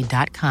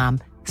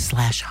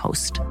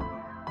airbnb.com/host.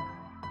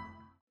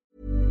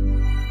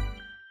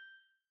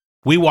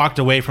 We walked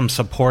away from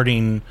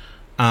supporting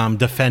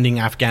defending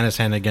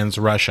Afghanistan against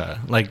Russia.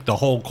 Like the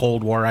whole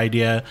Cold War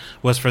idea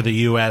was for the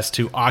U.S.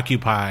 to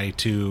occupy,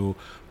 to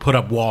put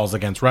up walls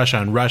against Russia,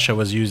 and Russia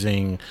was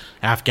using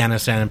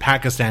Afghanistan and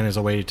Pakistan as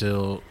a way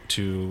to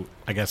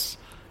I guess,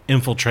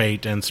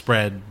 infiltrate and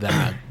spread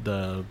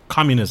the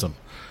communism.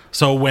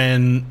 So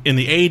when in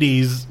the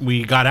 80s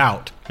we got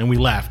out and we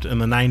left, in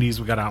the 90s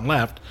we got out and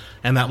left,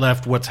 and that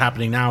left what's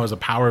happening now is a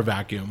power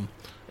vacuum,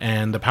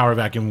 and the power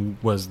vacuum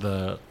was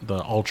the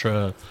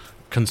ultra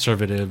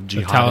conservative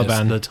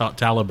jihadists, the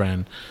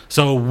Taliban.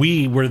 So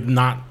we were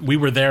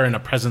there in a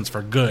presence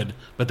for good,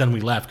 but then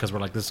we left because we're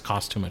like, this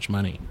costs too much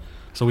money.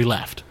 So we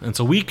left, and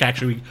so we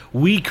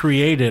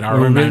created our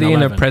own 9/11. Were we really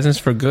in a presence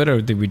for good,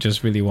 or did we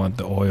just really want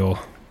the oil?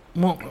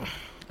 Well,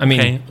 I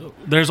mean, okay.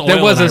 There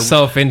was a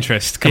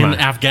self-interest. Come on. In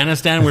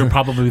Afghanistan, we were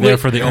probably there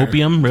for the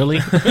opium, really,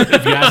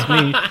 if you ask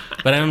me.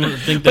 But I don't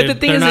think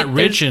they're not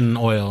rich in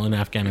oil in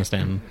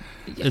Afghanistan.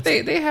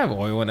 They have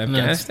oil in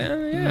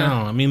Afghanistan. Yeah.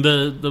 No, I mean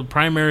the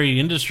primary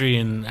industry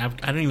in I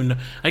don't even know.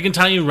 I can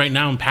tell you right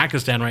now in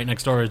Pakistan, right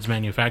next door, it's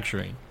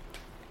manufacturing.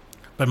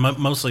 But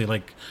mostly,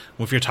 like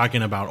if you're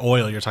talking about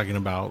oil, you're talking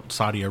about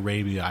Saudi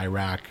Arabia,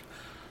 Iraq,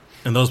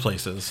 and those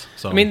places.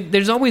 So I mean,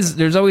 there's always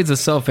a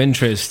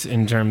self-interest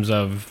in terms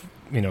of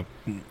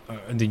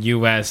the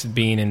U.S.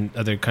 being in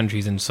other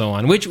countries and so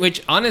on,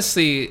 which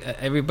honestly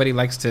everybody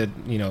likes to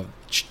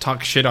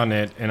talk shit on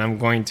it, and I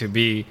think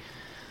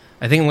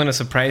I'm going to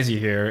surprise you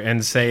here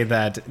and say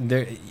that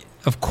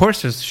of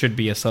course there should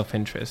be a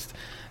self-interest.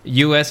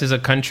 U.S. is a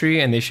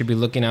country, and they should be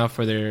looking out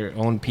for their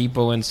own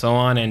people and so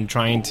on, and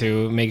trying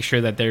to make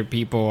sure that their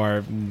people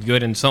are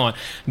good and so on.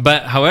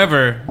 But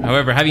however,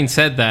 having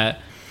said that,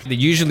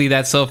 usually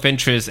that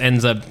self-interest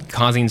ends up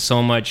causing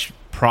so much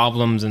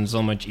problems and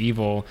so much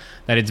evil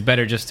that it's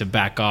better just to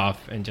back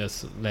off and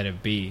just let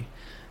it be.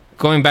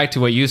 Going back to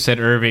what you said,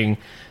 Irving,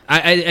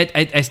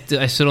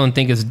 I still don't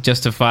think it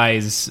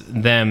justifies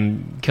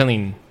them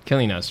killing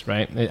us,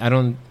 right?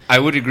 I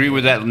would agree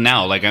with that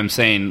now. Like I'm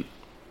saying,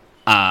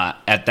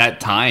 at that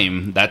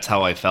time, that's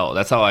how I felt.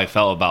 That's how I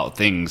felt about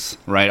things,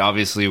 right?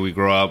 Obviously, we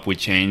grow up, we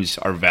change,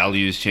 our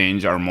values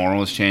change, our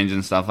morals change,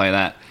 and stuff like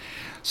that.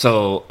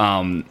 So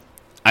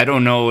I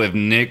don't know if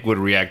Nick would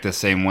react the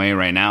same way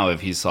right now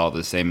if he saw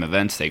the same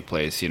events take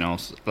place. You know,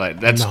 like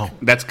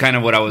that's kind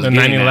of what I was. The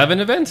 9/11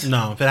 events?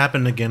 No, if it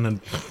happened again,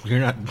 and you're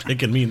not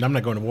taking me. I'm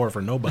not going to war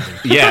for nobody.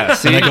 Yeah,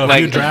 see, if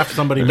like, you draft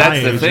somebody, that's my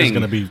the age, thing. it's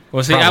going to be.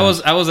 Well, see,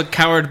 problems. I was a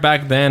coward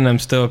back then. I'm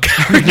still a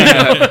coward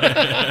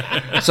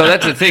now. So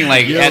that's the thing.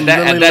 Like at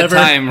that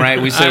time,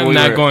 right? We said I'm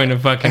not going to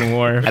fucking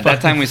war. At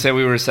that time, we said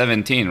we were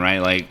 17, right?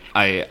 Like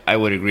I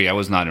would agree. I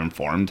was not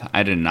informed.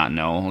 I did not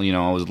know. You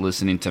know, I was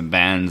listening to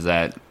bands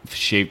that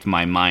shaped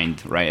my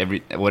mind,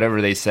 right?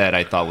 Whatever they said,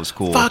 I thought was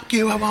cool. Fuck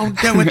you! I won't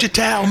do what you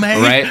tell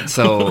me. Right?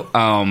 So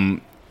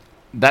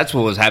that's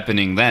what was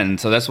happening then.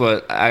 So that's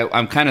what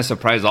I'm kind of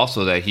surprised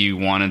also that he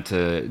wanted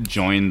to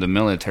join the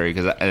military,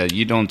 because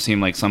you don't seem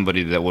like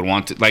somebody that would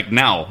want to, like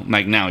now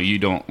you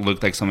don't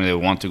look like somebody that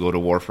would want to go to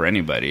war for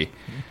anybody.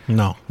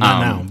 No, not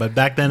now. But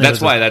back then,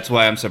 that's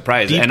why I'm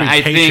surprised. Deep and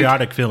I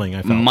patriotic think feeling.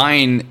 I felt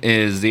mine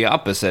is the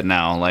opposite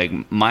now. Like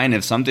mine,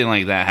 if something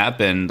like that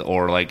happened,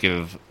 or like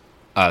if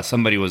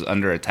somebody was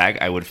under attack,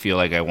 I would feel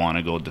like I want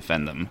to go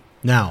defend them.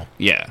 Now,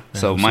 yeah.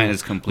 So mine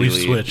is completely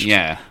we've switched.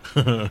 Yeah,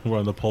 we're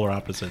on the polar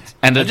opposites.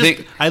 And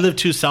I live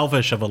too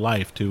selfish of a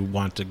life to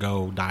want to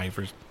go die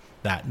for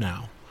that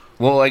now.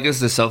 Well, I guess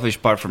the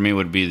selfish part for me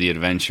would be the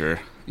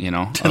adventure. You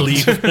know, to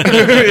leave.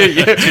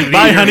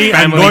 Bye, honey.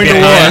 I'm going to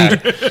war.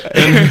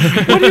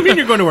 What do you mean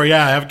you're going to war?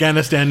 Yeah,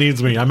 Afghanistan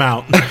needs me. I'm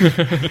out.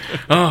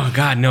 Oh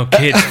God, no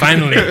kids!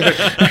 Finally.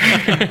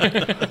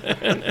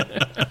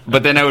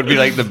 But then I would be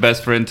like the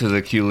best friend to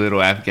the cute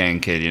little Afghan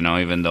kid, you know,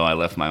 even though I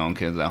left my own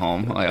kids at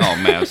home. Like, oh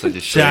man, I'm such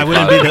a shit. Yeah,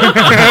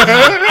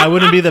 I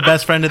wouldn't be the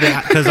best friend of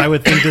the, because I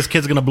would think this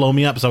kid's gonna blow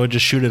me up, so I would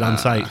just shoot it on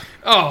sight.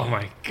 Oh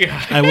my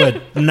God. I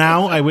would.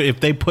 Now I would,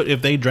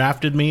 if they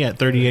drafted me at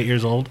 38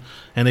 years old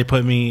and they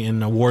put me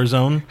in a war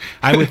zone,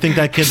 I would think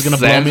that kid's gonna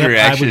blow me up.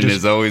 Reaction I would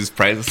is always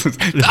priceless.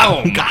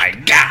 Oh my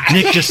God.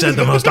 Nick just said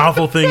the most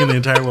awful thing in the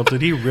entire world.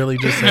 Did he really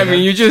just say that? I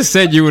mean, you just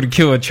said you would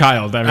kill a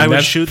child. I mean, I would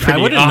that's shoot. I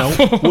wouldn't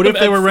awful. know. What if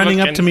they were That's running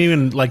up fucking- to me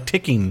and like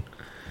ticking?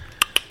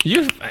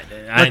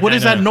 What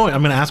is that don't- noise?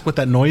 I'm going to ask what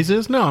that noise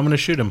is. No, I'm going to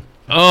shoot him.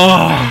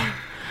 Oh,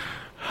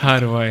 how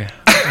do I?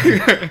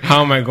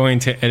 How am I going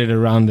to edit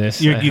around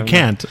this? You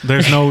can't.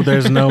 There's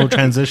no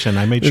transition.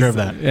 I made sure of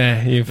that.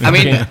 Yeah, I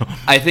mean,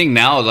 I think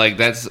now like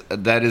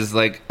that is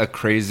like a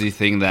crazy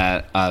thing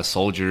that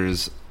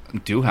soldiers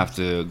do have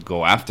to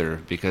go after,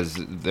 because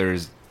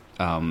there's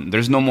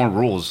no more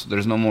rules.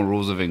 There's no more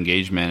rules of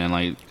engagement, and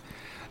like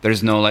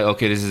there's no like,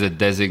 okay, this is a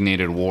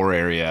designated war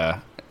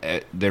area.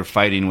 They're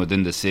fighting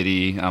within the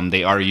city.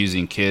 They are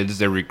using kids.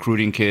 They're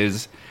recruiting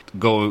kids.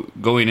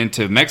 Going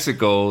into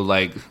Mexico,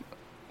 like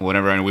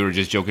whatever, and we were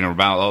just joking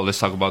about, oh, let's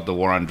talk about the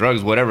war on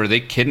drugs, whatever. They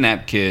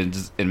kidnap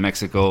kids in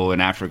Mexico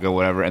and Africa,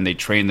 whatever, and they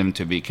train them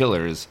to be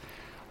killers,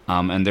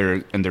 and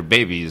they're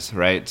babies,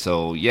 right?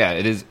 So yeah,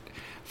 it is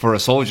for a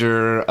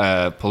soldier,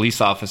 a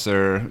police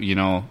officer, you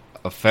know,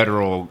 a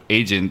federal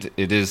agent.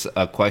 It is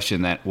a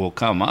question that will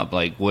come up,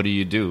 like, what do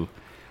you do?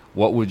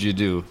 What would you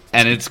do?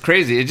 And it's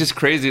crazy. It's just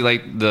crazy,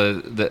 like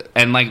the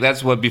and like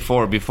that's what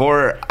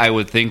before I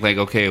would think like,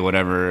 okay,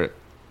 whatever.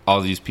 All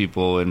these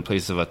people in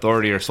place of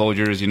authority are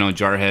soldiers, you know,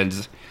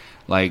 jarheads,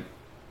 like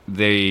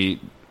they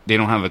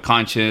don't have a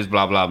conscience,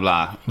 blah blah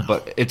blah. No.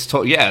 But it's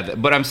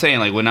but I'm saying,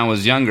 like, when I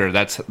was younger,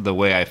 that's the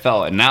way I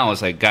felt, and now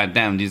it's like,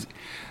 goddamn,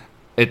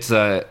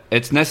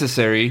 it's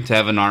necessary to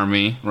have an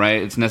army,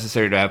 right? It's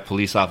necessary to have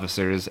police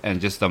officers, and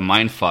just the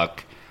mind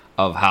fuck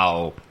of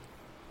how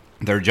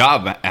their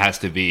job has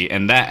to be,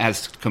 and that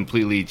has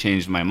completely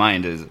changed my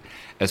mind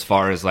as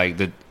far as like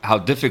how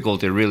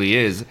difficult it really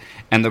is.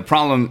 And the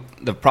problem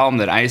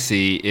that I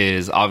see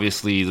is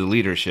obviously the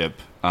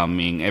leadership. I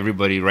mean,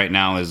 everybody right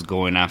now is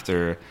going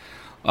after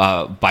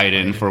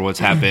Biden for what's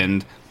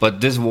happened,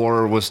 but this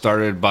war was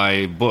started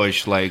by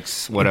Bush, like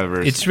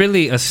whatever. It's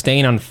really a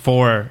stain on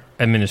 4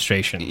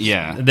 administrations.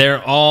 Yeah,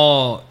 they're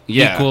all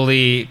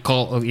equally,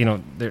 you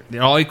know,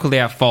 they're all equally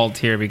at fault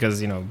here,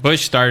 because, you know,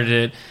 Bush started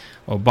it,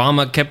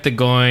 Obama kept it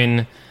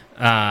going,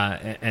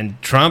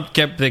 and Trump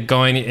kept it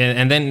going,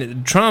 and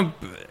then Trump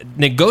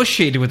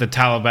negotiated with the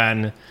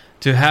Taliban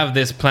to have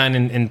this plan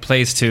in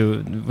place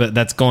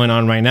that's going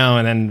on right now,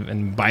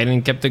 and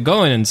Biden kept it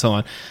going, and so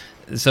on.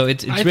 So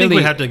it's I really, think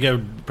we have to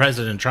give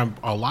President Trump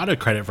a lot of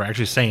credit for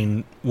actually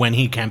saying, when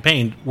he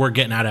campaigned, we're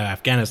getting out of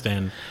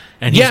Afghanistan.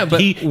 And but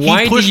he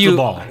why pushed do you the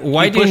ball.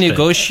 Why do you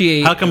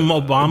negotiate? How come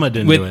Obama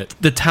didn't with do it?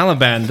 The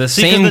Taliban, the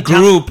same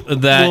group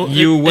that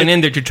you went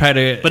in there to try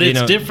to. But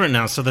it's different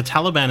now. So the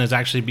Taliban has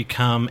actually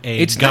become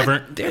a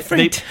not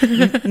different.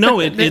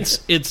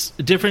 It's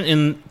different.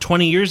 In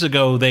 20 years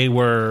ago, they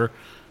were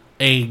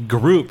a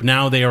group.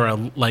 Now they are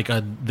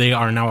they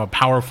are now a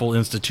powerful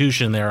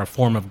institution. They're a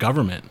form of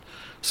government.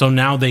 So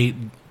now the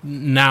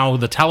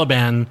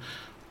Taliban,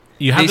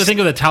 you have to think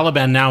of the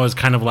Taliban now as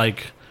kind of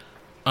like,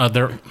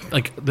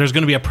 there's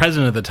going to be a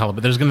president of the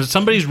Taliban.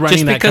 Somebody's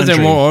running that country. Just because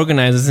they're more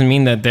organized doesn't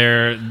mean that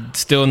they're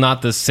still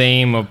not the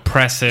same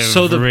oppressive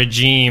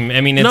regime.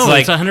 I mean, it's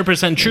it's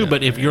 100% true.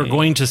 But if you're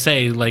going to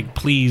say, like,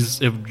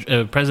 please,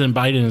 if President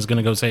Biden is going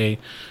to go say,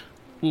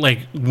 like,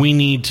 we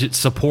need to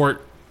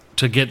support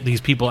to get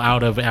these people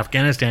out of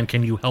Afghanistan.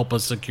 Can you help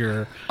us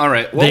secure? All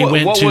right.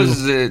 What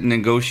was the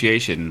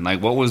negotiation?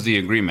 Like, what was the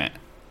agreement?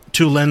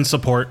 To lend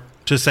support,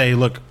 to say,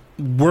 look,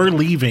 we're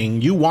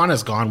leaving. You want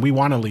us gone. We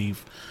want to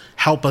leave.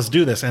 Help us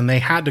do this. And they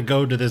had to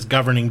go to this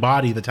governing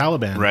body, the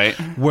Taliban, right?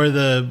 Where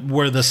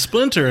the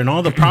splinter and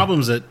all the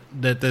problems that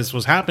this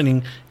was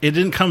happening, it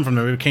didn't come from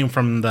them. It came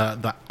from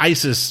the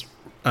ISIS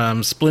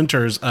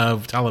splinters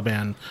of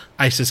Taliban,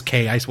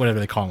 ISIS-K, whatever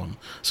they call them.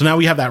 So now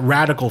we have that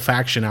radical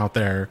faction out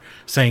there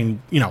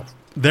saying,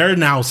 they're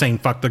now saying,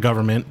 fuck the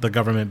government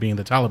being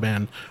the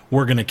Taliban,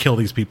 we're going to kill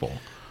these people.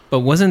 But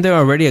wasn't there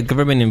already a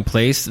government in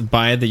place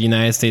by the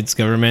United States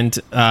government?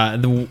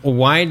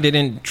 Why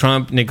didn't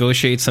Trump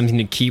negotiate something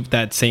to keep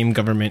that same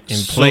government in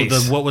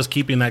place? So what was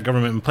keeping that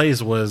government in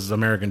place was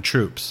American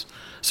troops.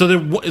 So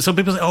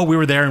people say, oh, we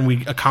were there and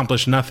we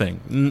accomplished nothing.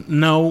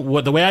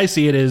 No, the way I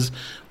see it is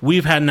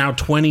we've had now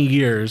 20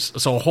 years,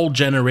 so a whole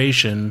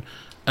generation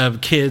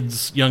of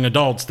kids, young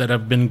adults that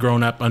have been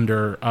grown up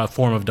under a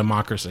form of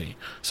democracy.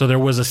 So there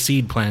was a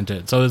seed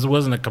planted. So it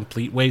wasn't a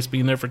complete waste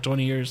being there for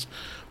 20 years.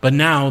 But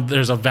now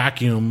there's a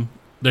vacuum.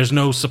 There's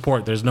no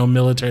support. There's no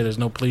military. There's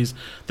no police.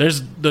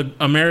 There's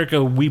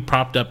America. We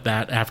propped up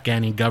that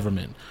Afghani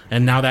government,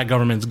 and now that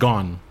government's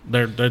gone.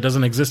 There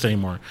doesn't exist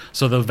anymore.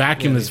 So the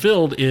vacuum that's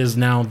filled is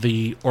now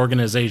the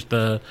organization,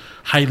 the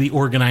highly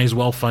organized,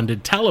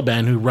 well-funded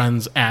Taliban, who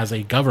runs as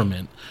a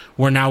government.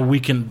 Where now we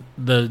can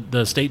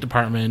the State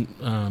Department,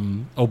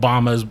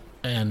 Obama's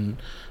and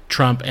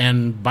Trump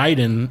and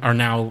Biden are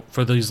now,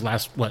 for these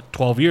last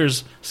 12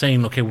 years,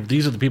 saying, okay, well,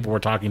 these are the people we're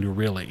talking to.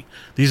 Really,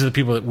 these are the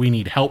people that we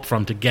need help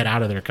from to get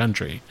out of their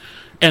country.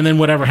 And then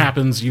whatever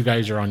happens, you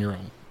guys are on your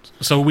own.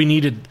 So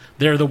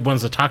they're the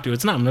ones to talk to.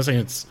 I'm not saying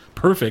it's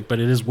perfect,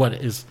 but it is what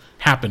is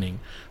happening.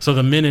 So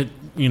the minute,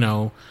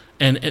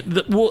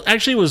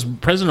 actually it was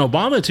President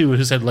Obama too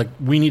who said, like,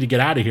 we need to get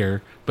out of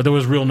here, but there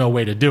was no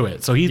way to do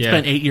it. So he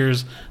spent 8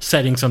 years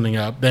setting something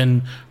up.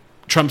 Then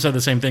Trump said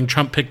the same thing.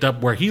 Trump picked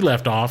up where he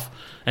left off,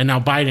 and now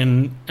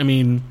Biden,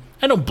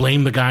 I don't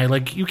blame the guy.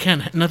 Like,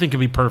 nothing can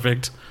be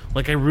perfect.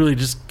 Like, I really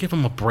just give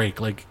him a break.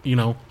 Like,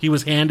 he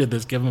was handed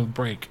this, give him a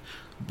break.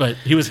 But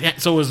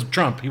so was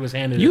Trump. He was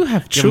handed. You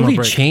have truly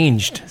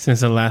changed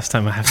since the last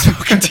time I have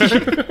spoken to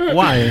you.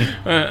 Why?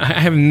 I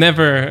have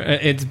never.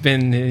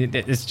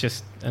 It's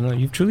just, I don't know.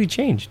 You've truly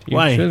changed.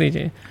 Why?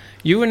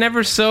 You were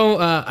never so.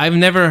 I've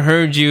never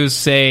heard you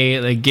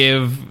say, like,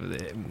 give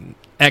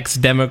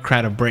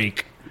ex-Democrat a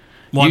break.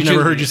 Well, I've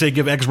never heard you say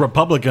give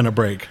ex-Republican a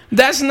break.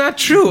 That's not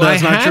true.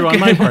 That's not true on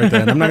my part.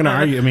 Then I'm not going to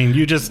argue.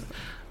 You just,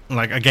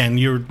 like, again,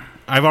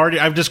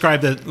 I've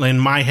described it in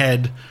my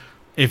head.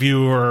 If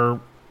you were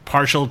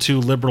partial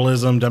to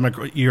liberalism,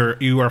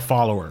 you are a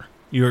follower.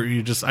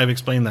 I've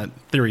explained that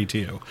theory to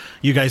you.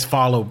 You guys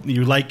follow.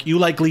 You like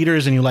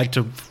leaders, and you like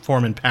to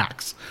form in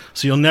packs.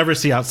 So you'll never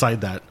see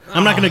outside that.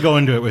 I'm not going to go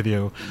into it with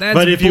you.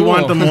 But if you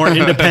want the more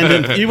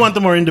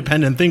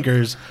independent,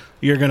 thinkers,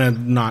 you're going to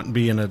not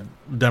be in a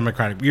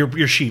democratic.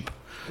 You're sheep.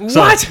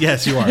 So, what?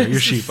 Yes, you are. You're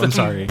sheep. I'm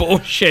sorry.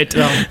 Bullshit.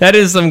 That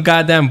is some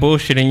goddamn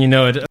bullshit, and you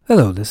know it.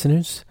 Hello,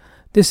 listeners.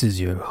 This is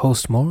your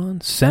host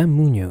moron, Sam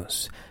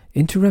Munoz,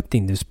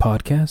 interrupting this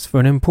podcast for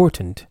an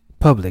important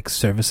public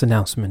service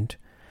announcement.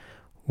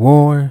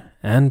 War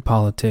and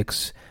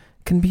politics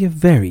can be a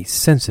very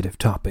sensitive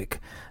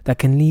topic that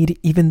can lead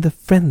even the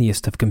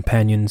friendliest of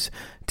companions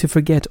to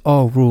forget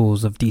all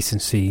rules of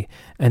decency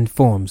and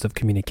forms of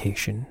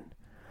communication.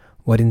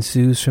 What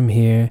ensues from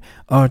here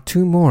are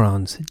two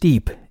morons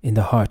deep in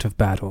the heart of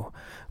battle,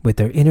 with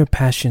their inner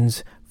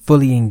passions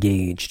fully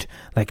engaged,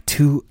 like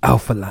two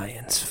alpha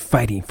lions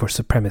fighting for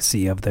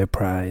supremacy of their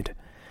pride.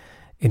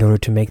 In order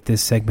to make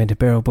this segment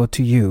bearable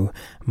to you,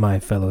 my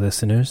fellow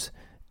listeners,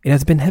 it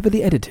has been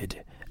heavily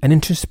edited and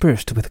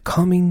interspersed with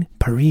calming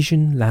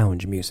Parisian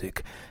lounge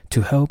music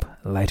to help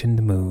lighten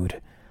the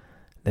mood.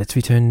 Let's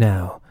return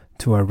now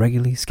to our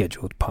regularly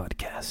scheduled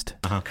podcast.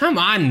 Come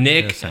on,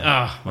 Nick. Yes,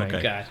 oh, my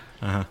God.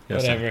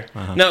 Yes, whatever.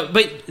 No,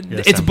 but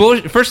it's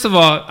bullshit. First of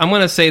all, I'm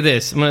going to say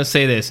this.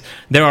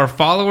 There are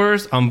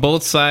followers on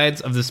both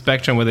sides of the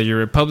spectrum, whether you're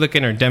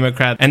Republican or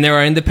Democrat, and there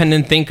are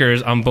independent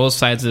thinkers on both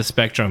sides of the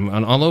spectrum,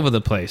 all over the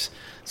place.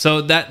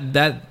 So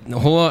that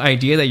whole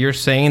idea that you're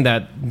saying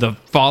that the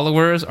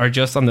followers are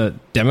just on the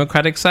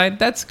Democratic side,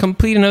 that's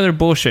complete and utter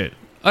bullshit.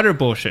 Utter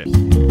bullshit.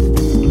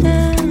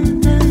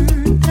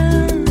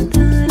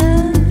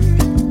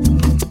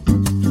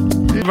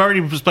 I've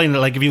already explained that,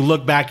 like, if you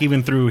look back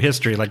even through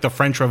history, like the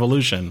French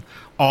Revolution,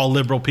 all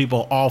liberal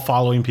people, all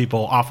following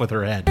people, off with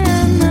her head.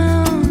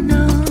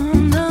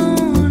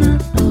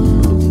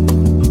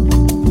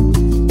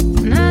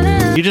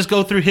 You just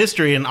go through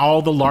history and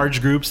all the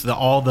large groups,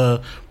 all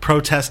the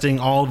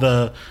protesting, all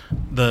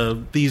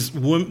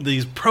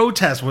these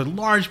protests where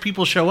large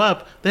people show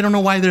up. They don't know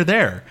why they're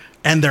there,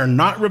 and they're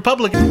not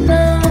Republican.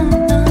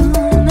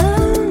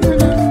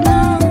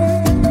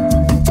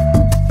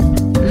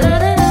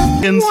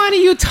 What are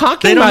you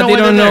talking about? They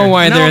don't know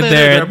why they're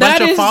there.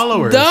 That is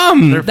followers.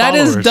 Dumb. That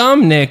is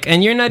dumb, Nick.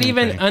 And you're not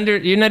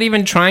You're not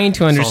even trying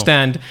to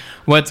understand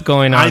what's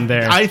going on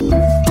there.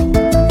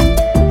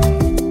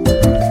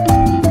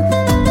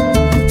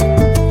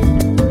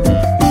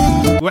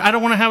 I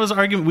don't want to have this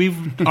argument.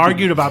 We've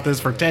argued about this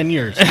for 10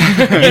 years. You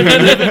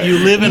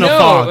live in a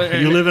fog.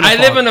 You live in a fog.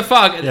 I live in a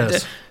fog.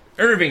 Yes.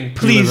 Irving,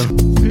 please.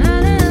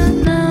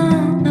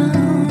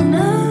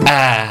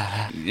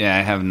 Yeah,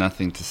 I have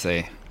nothing to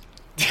say.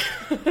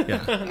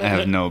 Yeah. I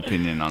have no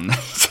opinion on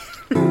this.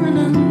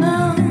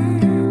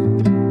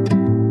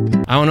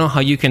 I don't know how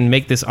you can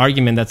make this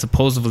argument that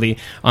supposedly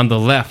on the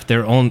left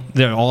they're all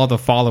the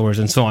followers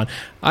and so on.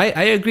 I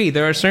agree.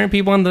 There are certain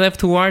people on the left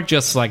who are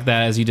just like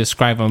that as you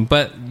describe them,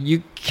 but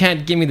you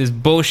can't give me this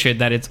bullshit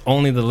that it's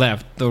only the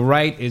left. The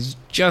right is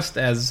just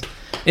as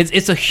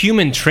it's a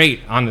human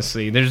trait.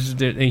 Honestly,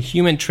 there's a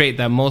human trait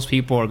that most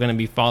people are going to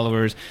be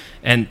followers,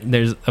 and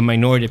there's a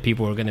minority of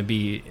people who are going to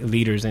be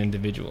leaders and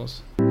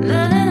individuals.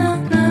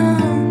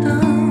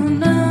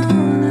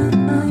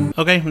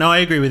 Okay, no, I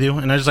agree with you,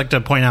 and I just like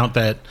to point out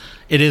that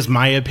it is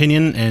my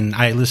opinion, and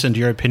I listened to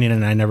your opinion,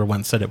 and I never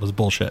once said it was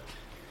bullshit.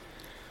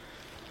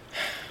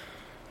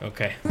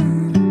 Okay.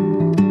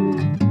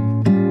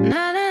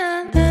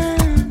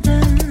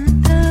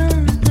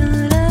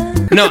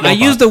 No, I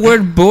used the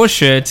word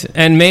bullshit,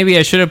 and maybe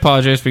I should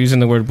apologize for using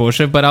the word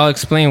bullshit, but I'll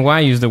explain why I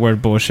used the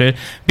word bullshit,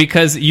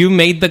 because you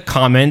made the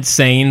comment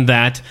saying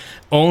that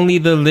only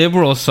the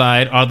liberal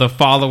side are the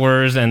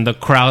followers and the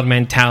crowd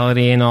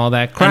mentality and all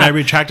that crap. And I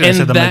retracted and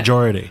said the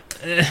majority.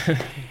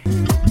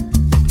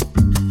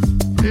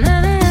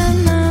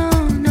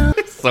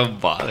 So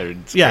bothered.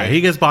 Yeah,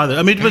 he gets bothered.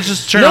 I mean, but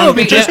just turn no, on.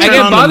 I get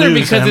bothered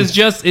because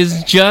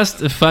it's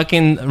just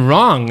fucking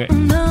wrong.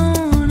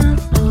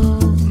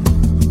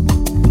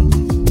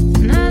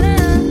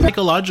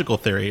 Psychological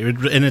theory,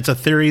 and it's a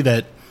theory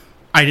that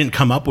I didn't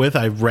come up with.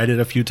 I've read it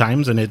a few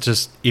times, and it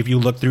just, if you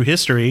look through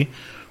history,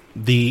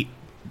 the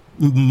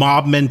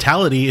mob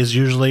mentality is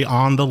usually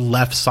on the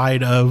left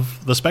side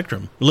of the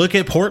spectrum. Look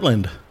at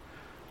Portland.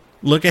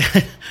 Look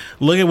at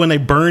when they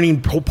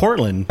burning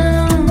Portland.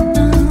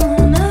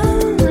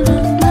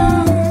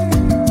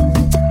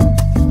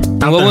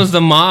 What was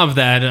the mob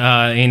that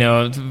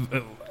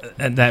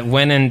that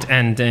went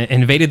and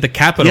invaded the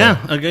Capitol?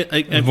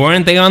 Yeah,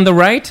 weren't they on the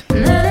right?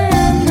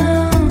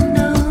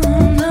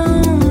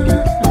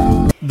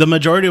 The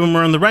majority of them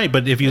are on the right,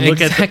 but if you look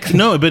at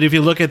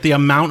the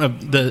amount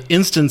of the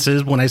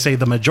instances when I say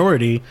the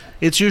majority,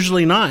 it's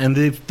usually not. And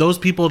those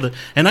people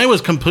and I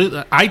was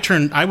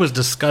I was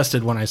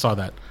disgusted when I saw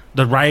that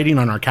the rioting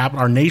on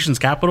our nation's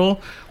capital.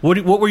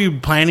 What were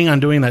you planning on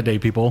doing that day,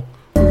 people?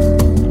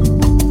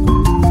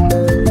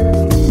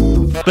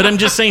 But I'm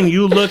just saying,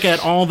 you look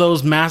at all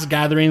those mass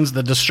gatherings,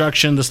 the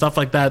destruction, the stuff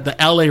like that, the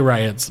LA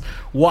riots.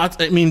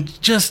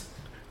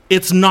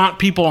 It's not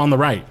people on the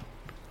right.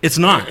 It's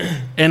not.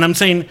 And I'm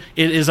saying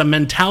it is a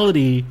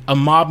mentality, a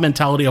mob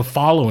mentality of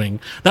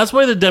following. That's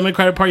why the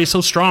Democratic Party is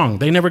so strong.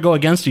 They never go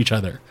against each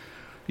other.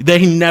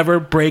 They never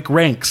break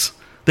ranks.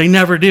 They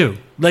never do.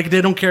 Like, they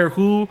don't care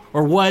who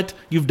or what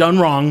you've done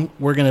wrong.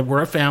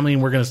 We're a family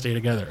and we're going to stay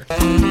together.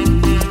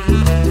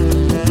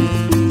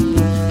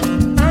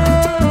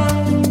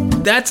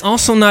 That's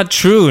also not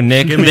true,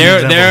 Nick.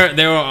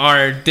 There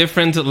are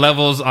different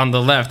levels on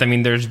the left. I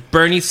mean, there's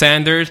Bernie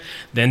Sanders,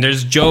 then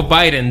there's Joe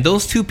Biden.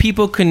 Those two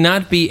people could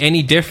not be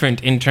any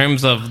different in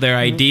terms of their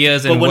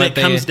ideas. But when it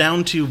comes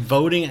down to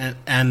voting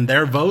and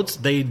their votes,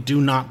 they do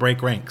not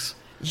break ranks.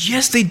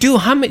 Yes, they do.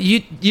 How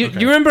many? You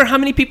remember how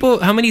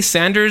many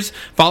Sanders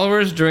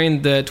followers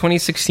during the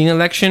 2016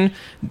 election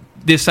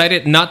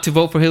decided not to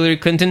vote for Hillary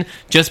Clinton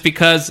just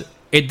because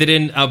it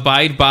didn't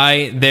abide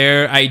by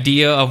their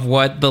idea of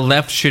what the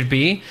left should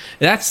be?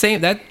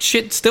 That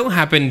shit still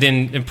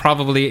happened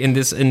probably in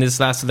this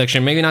last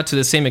election. Maybe not to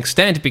the same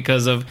extent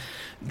because of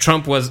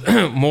Trump was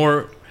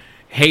more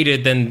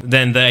hated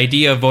than the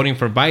idea of voting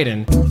for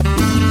Biden.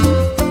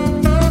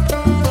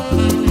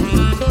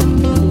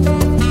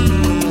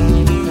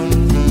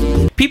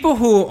 People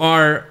who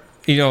are,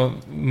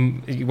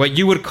 what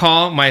you would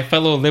call my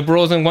fellow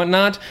liberals and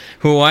whatnot,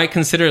 who I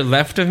consider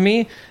left of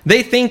me,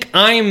 they think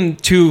I'm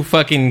too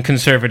fucking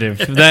conservative.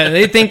 That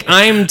they think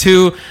I'm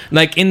too,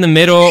 in the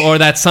middle, or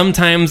that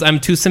sometimes I'm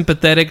too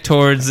sympathetic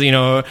towards,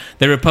 the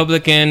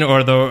Republican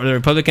or the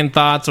Republican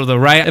thoughts or the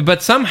right.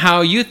 But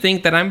somehow you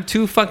think that I'm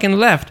too fucking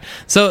left.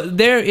 So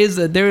there is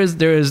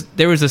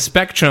a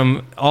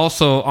spectrum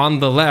also on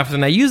the left,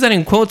 and I use that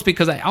in quotes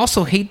because I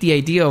also hate the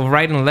idea of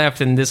right and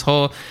left and this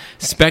whole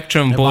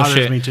spectrum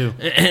bullshit. Bothers me too.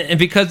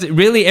 Because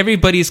really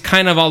everybody's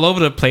kind of all over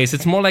the place.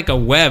 It's more like a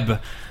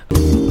web.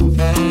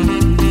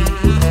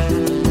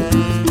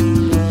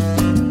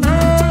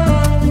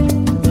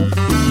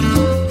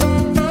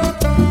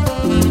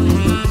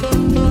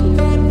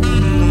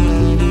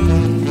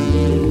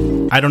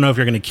 I don't know if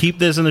you're going to keep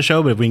this in the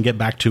show, but if we can get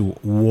back to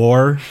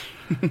war,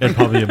 it'd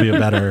probably be a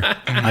better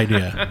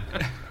idea.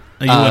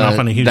 You went off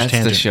on a huge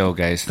tangent. That's the show,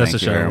 guys. Thank you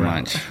very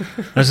much.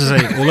 Let's just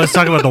say, let's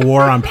talk about the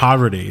war on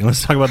poverty.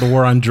 Let's talk about the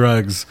war on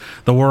drugs,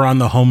 the war on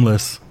the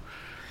homeless,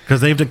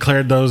 because they've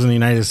declared those in the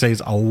United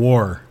States a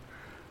war,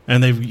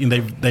 and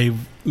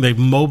they've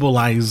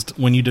mobilized,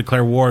 when you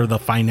declare war, the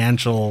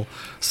financial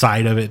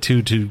side of it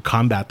too, to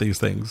combat these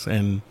things.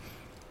 And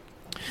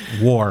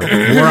war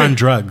on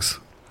drugs.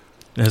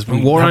 Have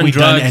we drugs.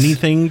 done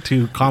anything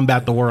to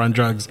combat the war on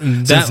drugs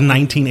since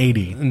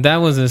 1980?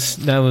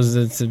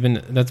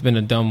 That's been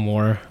a dumb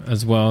war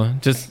as well.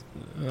 Just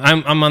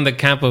I'm on the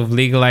camp of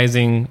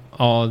legalizing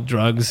all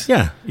drugs.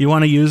 Yeah, you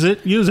want to use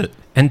it, use it.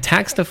 And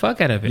tax the fuck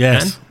out of it,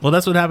 yes. man. Well,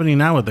 that's what's happening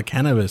now with the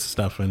cannabis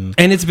stuff. And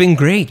it's been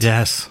great.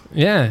 Yes.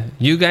 Yeah.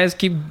 You guys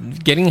keep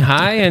getting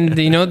high and,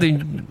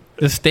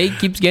 the state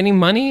keeps getting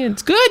money.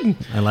 It's good.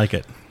 I like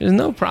it. There's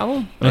no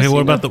problem. Okay, what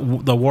about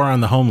the war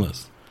on the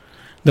homeless?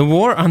 The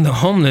war on the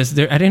homeless.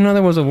 I didn't know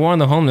there was a war on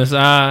the homeless.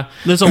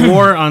 There's a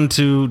war on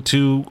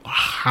to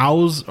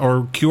house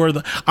or cure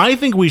the... I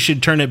think we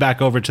should turn it back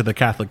over to the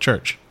Catholic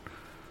Church.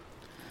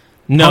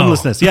 No.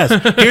 Homelessness, yes.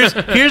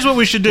 Here's what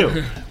we should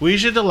do. We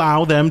should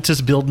allow them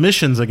to build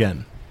missions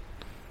again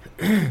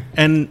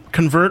and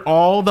convert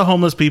all the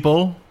homeless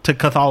people to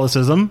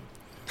Catholicism.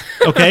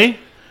 Okay?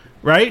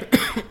 Right?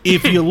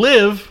 If you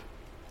live,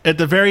 at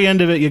the very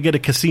end of it, you get a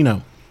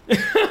casino.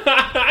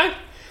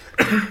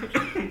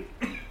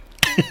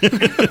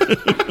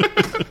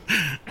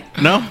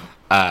 No?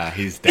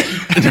 He's dead.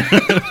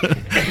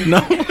 No?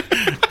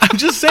 I'm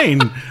just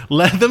saying,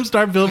 let them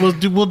start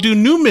building. We'll do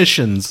new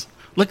missions.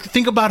 Like,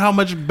 think about how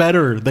much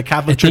better the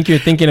Catholic Church... I think you're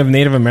thinking of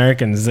Native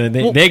Americans.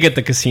 They get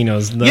the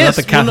casinos, not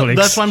the Catholics. No,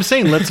 that's what I'm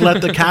saying. Let's let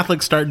the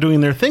Catholics start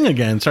doing their thing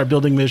again. Start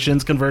building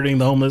missions, converting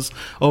the homeless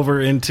over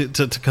into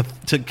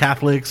to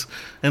Catholics.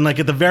 And like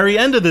at the very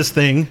end of this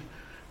thing,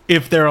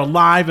 if they're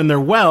alive and they're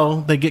well,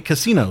 they get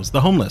casinos,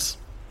 the homeless.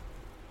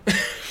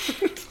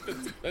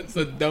 That's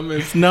the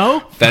dumbest...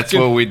 No? That's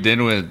what we did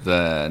with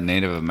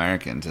Native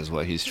Americans is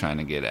what he's trying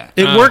to get at.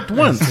 It worked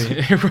once.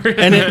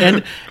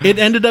 and it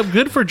ended up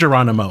good for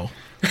Geronimo.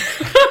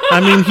 I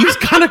mean, he's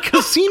got a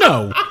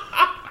casino.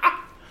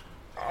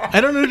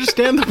 I don't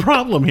understand the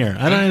problem here.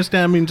 I don't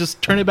understand. I mean,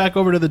 just turn it back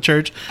over to the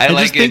church. I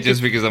like it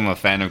just because I'm a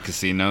fan of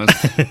casinos.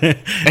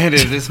 And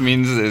if this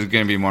means there's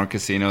going to be more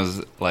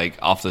casinos like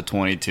off the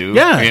 22,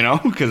 yeah.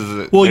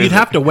 Because you'd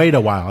have to wait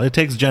a while. It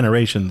takes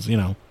generations,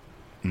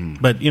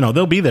 But,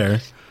 they'll be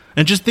there.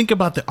 And just think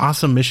about the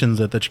awesome missions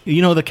that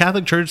the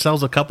Catholic Church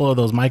sells a couple of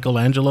those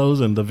Michelangelos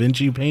and Da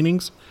Vinci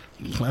paintings.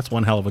 That's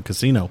one hell of a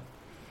casino.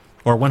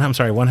 Or one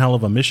hell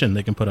of a mission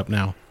they can put up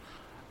now.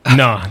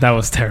 No, that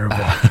was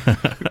terrible.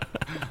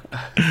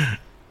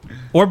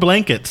 Or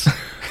blankets.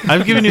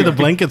 I've given you the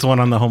blankets one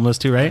on the homeless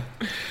too, right?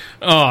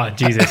 Oh,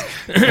 Jesus.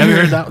 Have you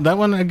heard that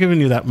one? I've given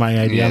you my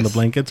idea on the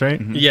blankets, right?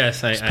 Mm-hmm.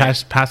 Yes.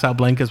 Pass out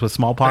blankets with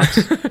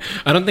smallpox.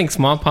 I don't think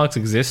smallpox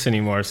exists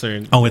anymore,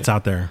 sir. Oh, it's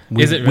out there.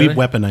 Is it really? We've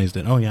weaponized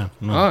it. Oh, yeah.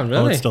 No. Oh, really?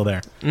 Oh, it's still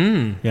there.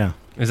 Yeah.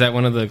 Is that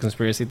one of the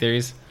conspiracy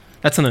theories?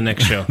 That's on the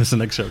next show. That's the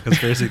next show,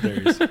 conspiracy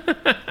theories.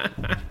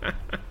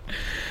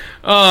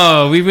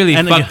 Oh, we really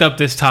fucked up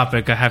this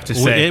topic, I have to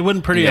say. It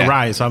went pretty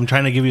awry, so I'm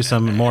trying to give you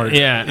some more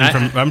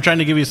I'm trying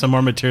to give you some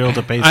more material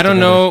to paste. I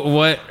don't know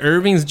what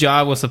Irving's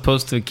job was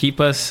supposed to keep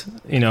us,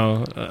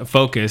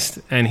 focused,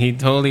 and he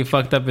totally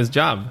fucked up his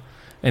job.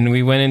 And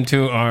we went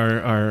into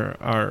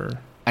our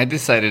I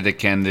decided to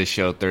can this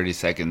show 30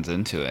 seconds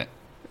into it.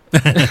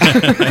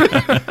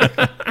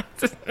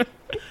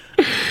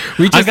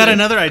 I got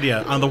another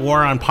idea on the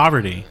war on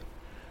poverty.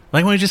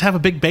 Like when we just have a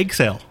big bake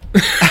sale.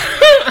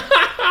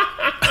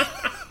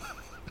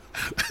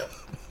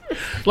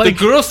 Like the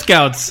Girl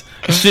Scouts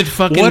should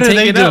fucking what are take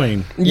they it doing?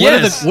 Up.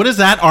 Yes. What is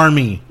that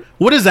army?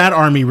 What is that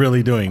army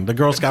really doing? The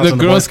Girl Scouts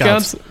and the Boy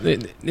Scouts.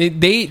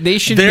 They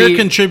should. They're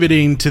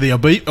contributing to the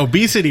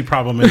obesity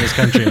problem in this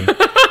country,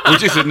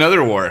 which is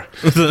another war.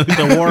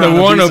 the war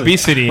on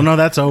obesity. Well, no,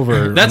 that's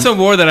over. That's a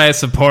war that I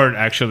support.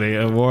 Actually,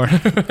 a war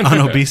on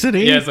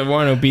obesity. Yes, a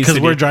war on obesity. Because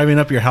we're driving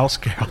up your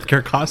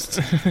healthcare costs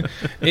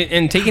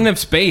and taking up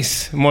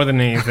space more than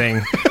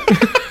anything.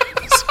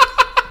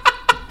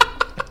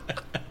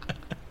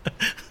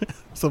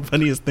 The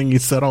funniest thing you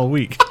said all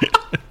week.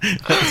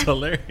 That's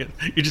hilarious.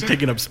 You're just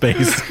taking up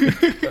space.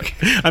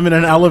 I'm in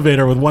an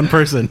elevator with one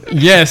person.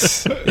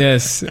 Yes.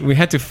 We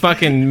had to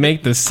fucking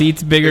make the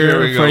seats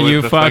bigger for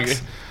you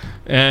fucks.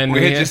 And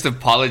we had just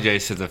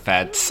apologized to the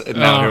fats. And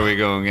now here we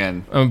go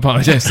again. I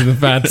apologize to the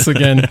fats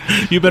again.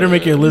 You better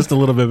make your list a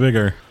little bit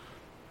bigger.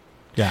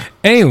 Yeah.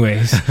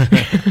 Anyways,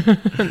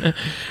 I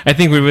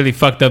think we really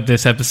fucked up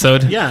this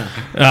episode. Yeah.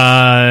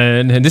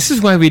 This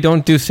is why we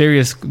don't do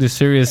serious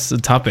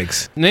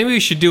topics. Maybe we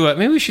should do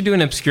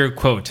an obscure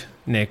quote,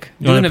 Nick.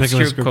 Do an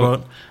obscure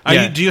quote.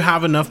 Do you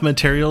have enough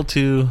material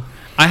to?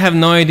 I have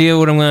no idea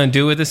what I'm going to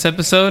do with this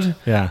episode.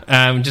 Yeah.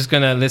 I'm just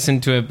going to listen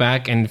to it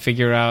back and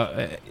figure out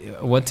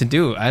what to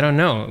do. I don't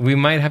know. We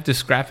might have to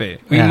scrap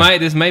it.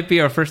 This might be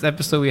our first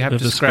episode we have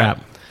to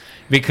scrap.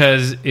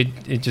 Because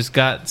it just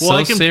got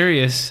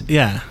serious.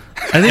 Yeah,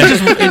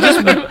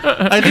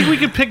 I think we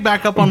could pick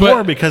back up on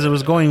more because it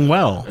was going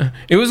well.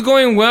 It was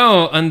going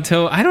well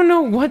until I don't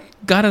know what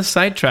got us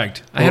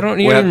sidetracked. I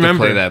don't even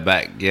remember. To play that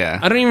back. Yeah,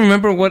 I don't even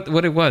remember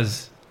what it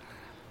was.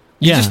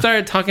 You just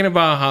started talking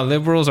about how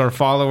liberals are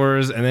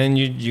followers, and then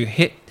you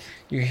hit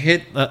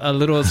a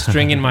little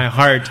string in my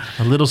heart.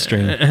 A little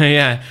string.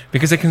 Yeah,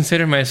 because I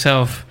consider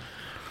myself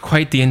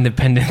quite the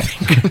independent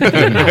thinker.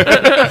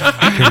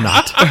 You're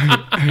not.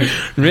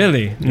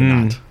 Really? You're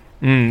not.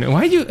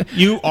 Why you?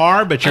 You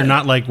are, but you're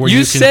not like where you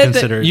can said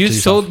consider that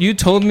it. You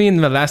told me in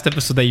the last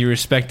episode that you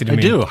respected me.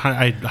 I do.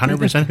 I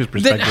 100%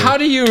 respect Then how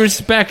do you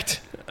respect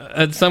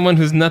someone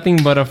who's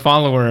nothing but a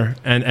follower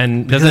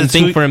and doesn't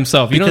think for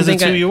himself? You don't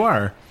think it's who you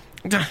are.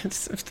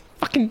 It's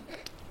fucking.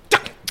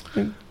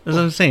 That's what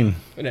I'm saying.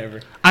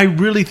 Whatever. I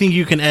really think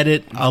you can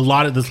edit a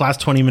lot of this last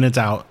 20 minutes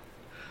out.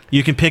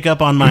 You can pick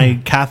up on my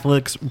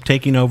Catholics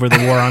taking over the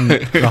war on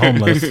the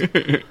homeless.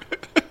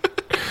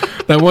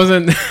 That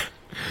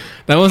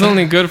was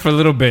only good for a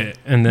little bit,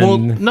 and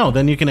then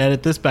then you can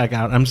edit this back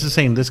out. I'm just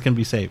saying this can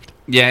be saved.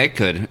 Yeah, it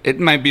could. It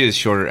might be a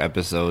shorter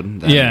episode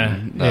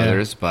than the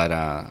others,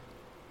 but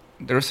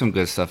there was some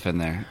good stuff in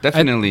there.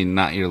 Definitely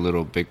not your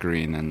little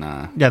bickering and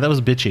yeah, that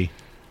was bitchy.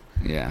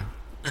 Yeah.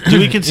 Do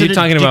we consider you're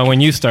talking about when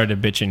you started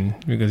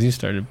bitching, because you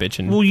started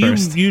bitching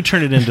first. you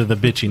turn it into the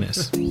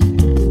bitchiness.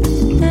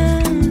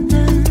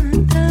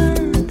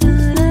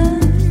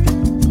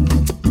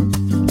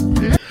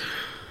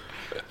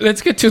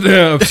 Let's get to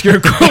the obscure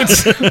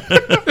quotes.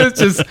 let's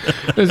just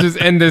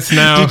end this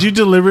now. Did you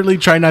deliberately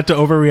try not to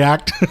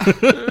overreact?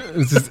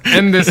 Let's just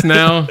end this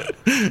now.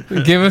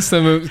 Give us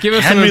some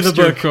Hand me the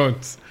obscure book.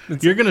 quotes.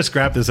 You're gonna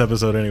scrap this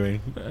episode anyway.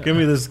 Give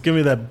me this. Give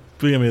me that.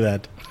 Give me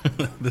that.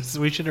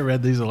 We should have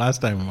read these the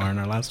last time on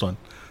our last one.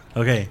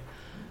 Okay. It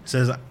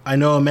says, I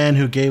know a man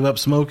who gave up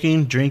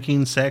smoking,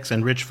 drinking, sex,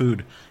 and rich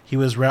food. He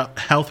was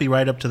healthy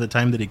right up to the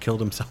time that he killed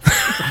himself.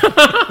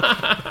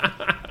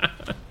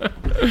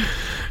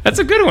 That's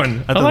a good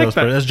one. I like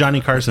that. That's Johnny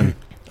Carson.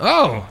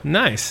 Oh,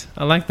 nice.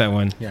 I like that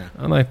one. Yeah.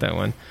 I like that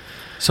one.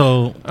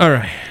 So, all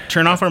right.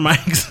 Turn off our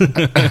mics.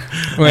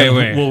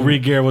 wait. We'll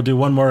re-gear. We'll do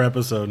one more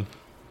episode.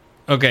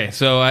 Okay,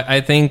 so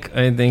I think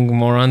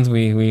morons,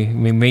 we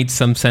made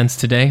some sense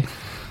today.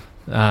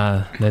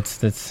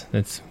 Let's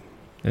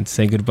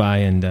say goodbye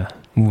and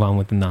move on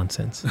with the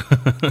nonsense.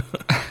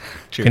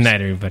 Cheers. Good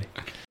night, everybody.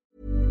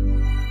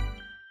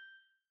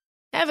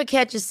 Ever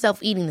catch yourself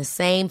eating the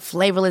same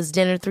flavorless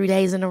dinner 3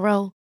 days in a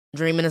row?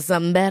 Dreaming of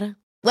something better?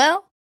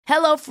 Well,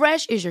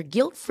 HelloFresh is your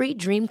guilt-free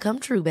dream come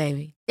true,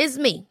 baby. It's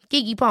me,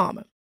 Keke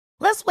Palmer.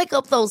 Let's wake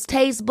up those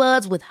taste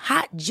buds with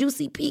hot,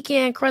 juicy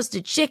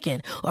pecan-crusted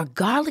chicken or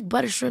garlic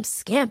butter shrimp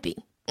scampi.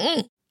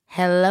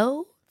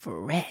 Hello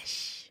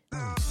Fresh.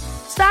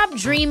 Stop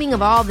dreaming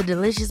of all the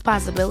delicious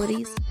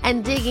possibilities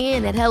and dig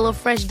in at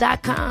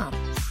HelloFresh.com.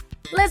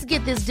 Let's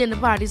get this dinner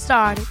party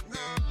started.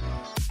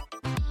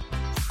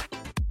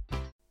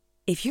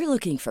 If you're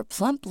looking for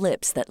plump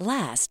lips that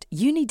last,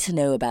 you need to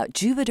know about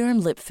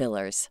Juvederm lip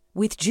fillers.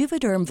 With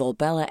Juvederm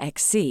Volbella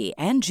XC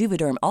and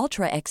Juvederm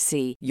Ultra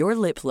XC, your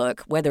lip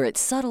look, whether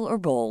it's subtle or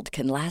bold,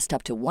 can last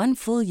up to 1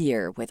 full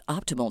year with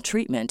optimal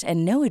treatment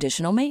and no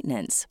additional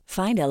maintenance.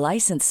 Find a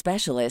licensed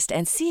specialist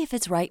and see if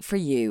it's right for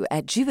you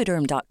at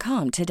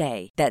Juvederm.com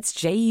today. That's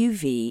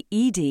JUVEDERM.com.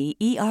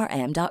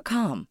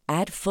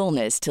 Add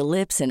fullness to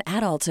lips in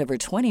adults over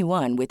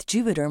 21 with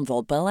Juvederm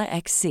Volbella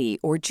XC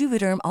or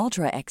Juvederm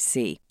Ultra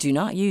XC. Do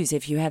not use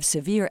if you have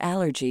severe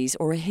allergies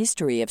or a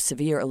history of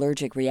severe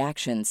allergic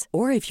reactions,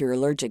 or if you're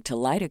allergic to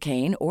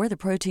lidocaine or the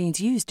proteins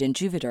used in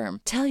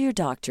Juvederm. Tell your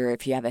doctor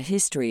if you have a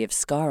history of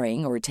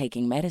scarring or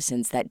taking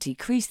medicines that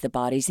decrease the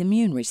body's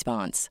immune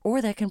response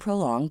or that can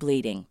prolong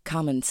bleeding.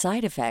 Common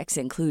side effects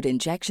include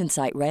injection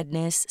site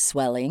redness,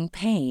 swelling,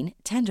 pain,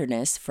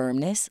 tenderness,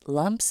 firmness,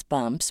 lumps,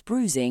 bumps,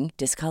 bruising,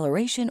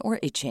 discoloration, or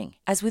itching.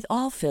 As with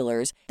all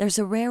fillers, there's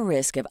a rare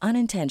risk of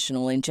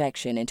unintentional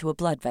injection into a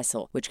blood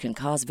vessel, which can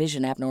cause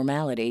vision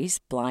abnormalities,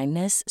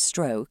 blindness,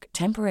 stroke,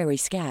 temporary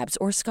scabs,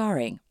 or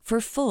scarring. For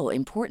full,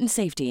 important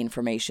safety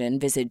information,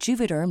 visit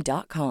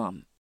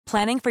Juvederm.com.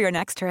 Planning for your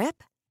next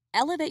trip?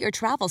 Elevate your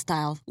travel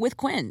style with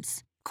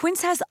Quince.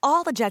 Quince has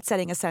all the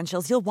jet-setting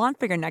essentials you'll want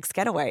for your next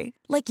getaway,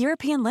 like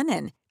European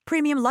linen,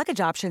 premium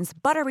luggage options,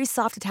 buttery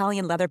soft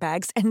Italian leather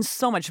bags, and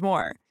so much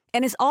more.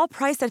 And is all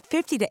priced at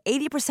 50 to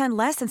 80%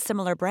 less than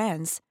similar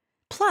brands.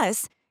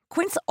 Plus,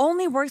 Quince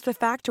only works with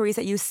factories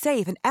that use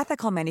safe and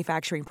ethical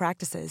manufacturing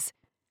practices.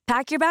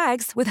 Pack your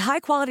bags with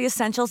high-quality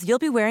essentials you'll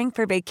be wearing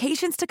for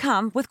vacations to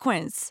come with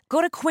Quince.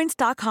 Go to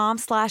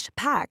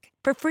quince.com/pack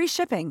for free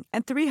shipping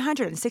and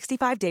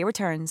 365-day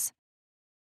returns.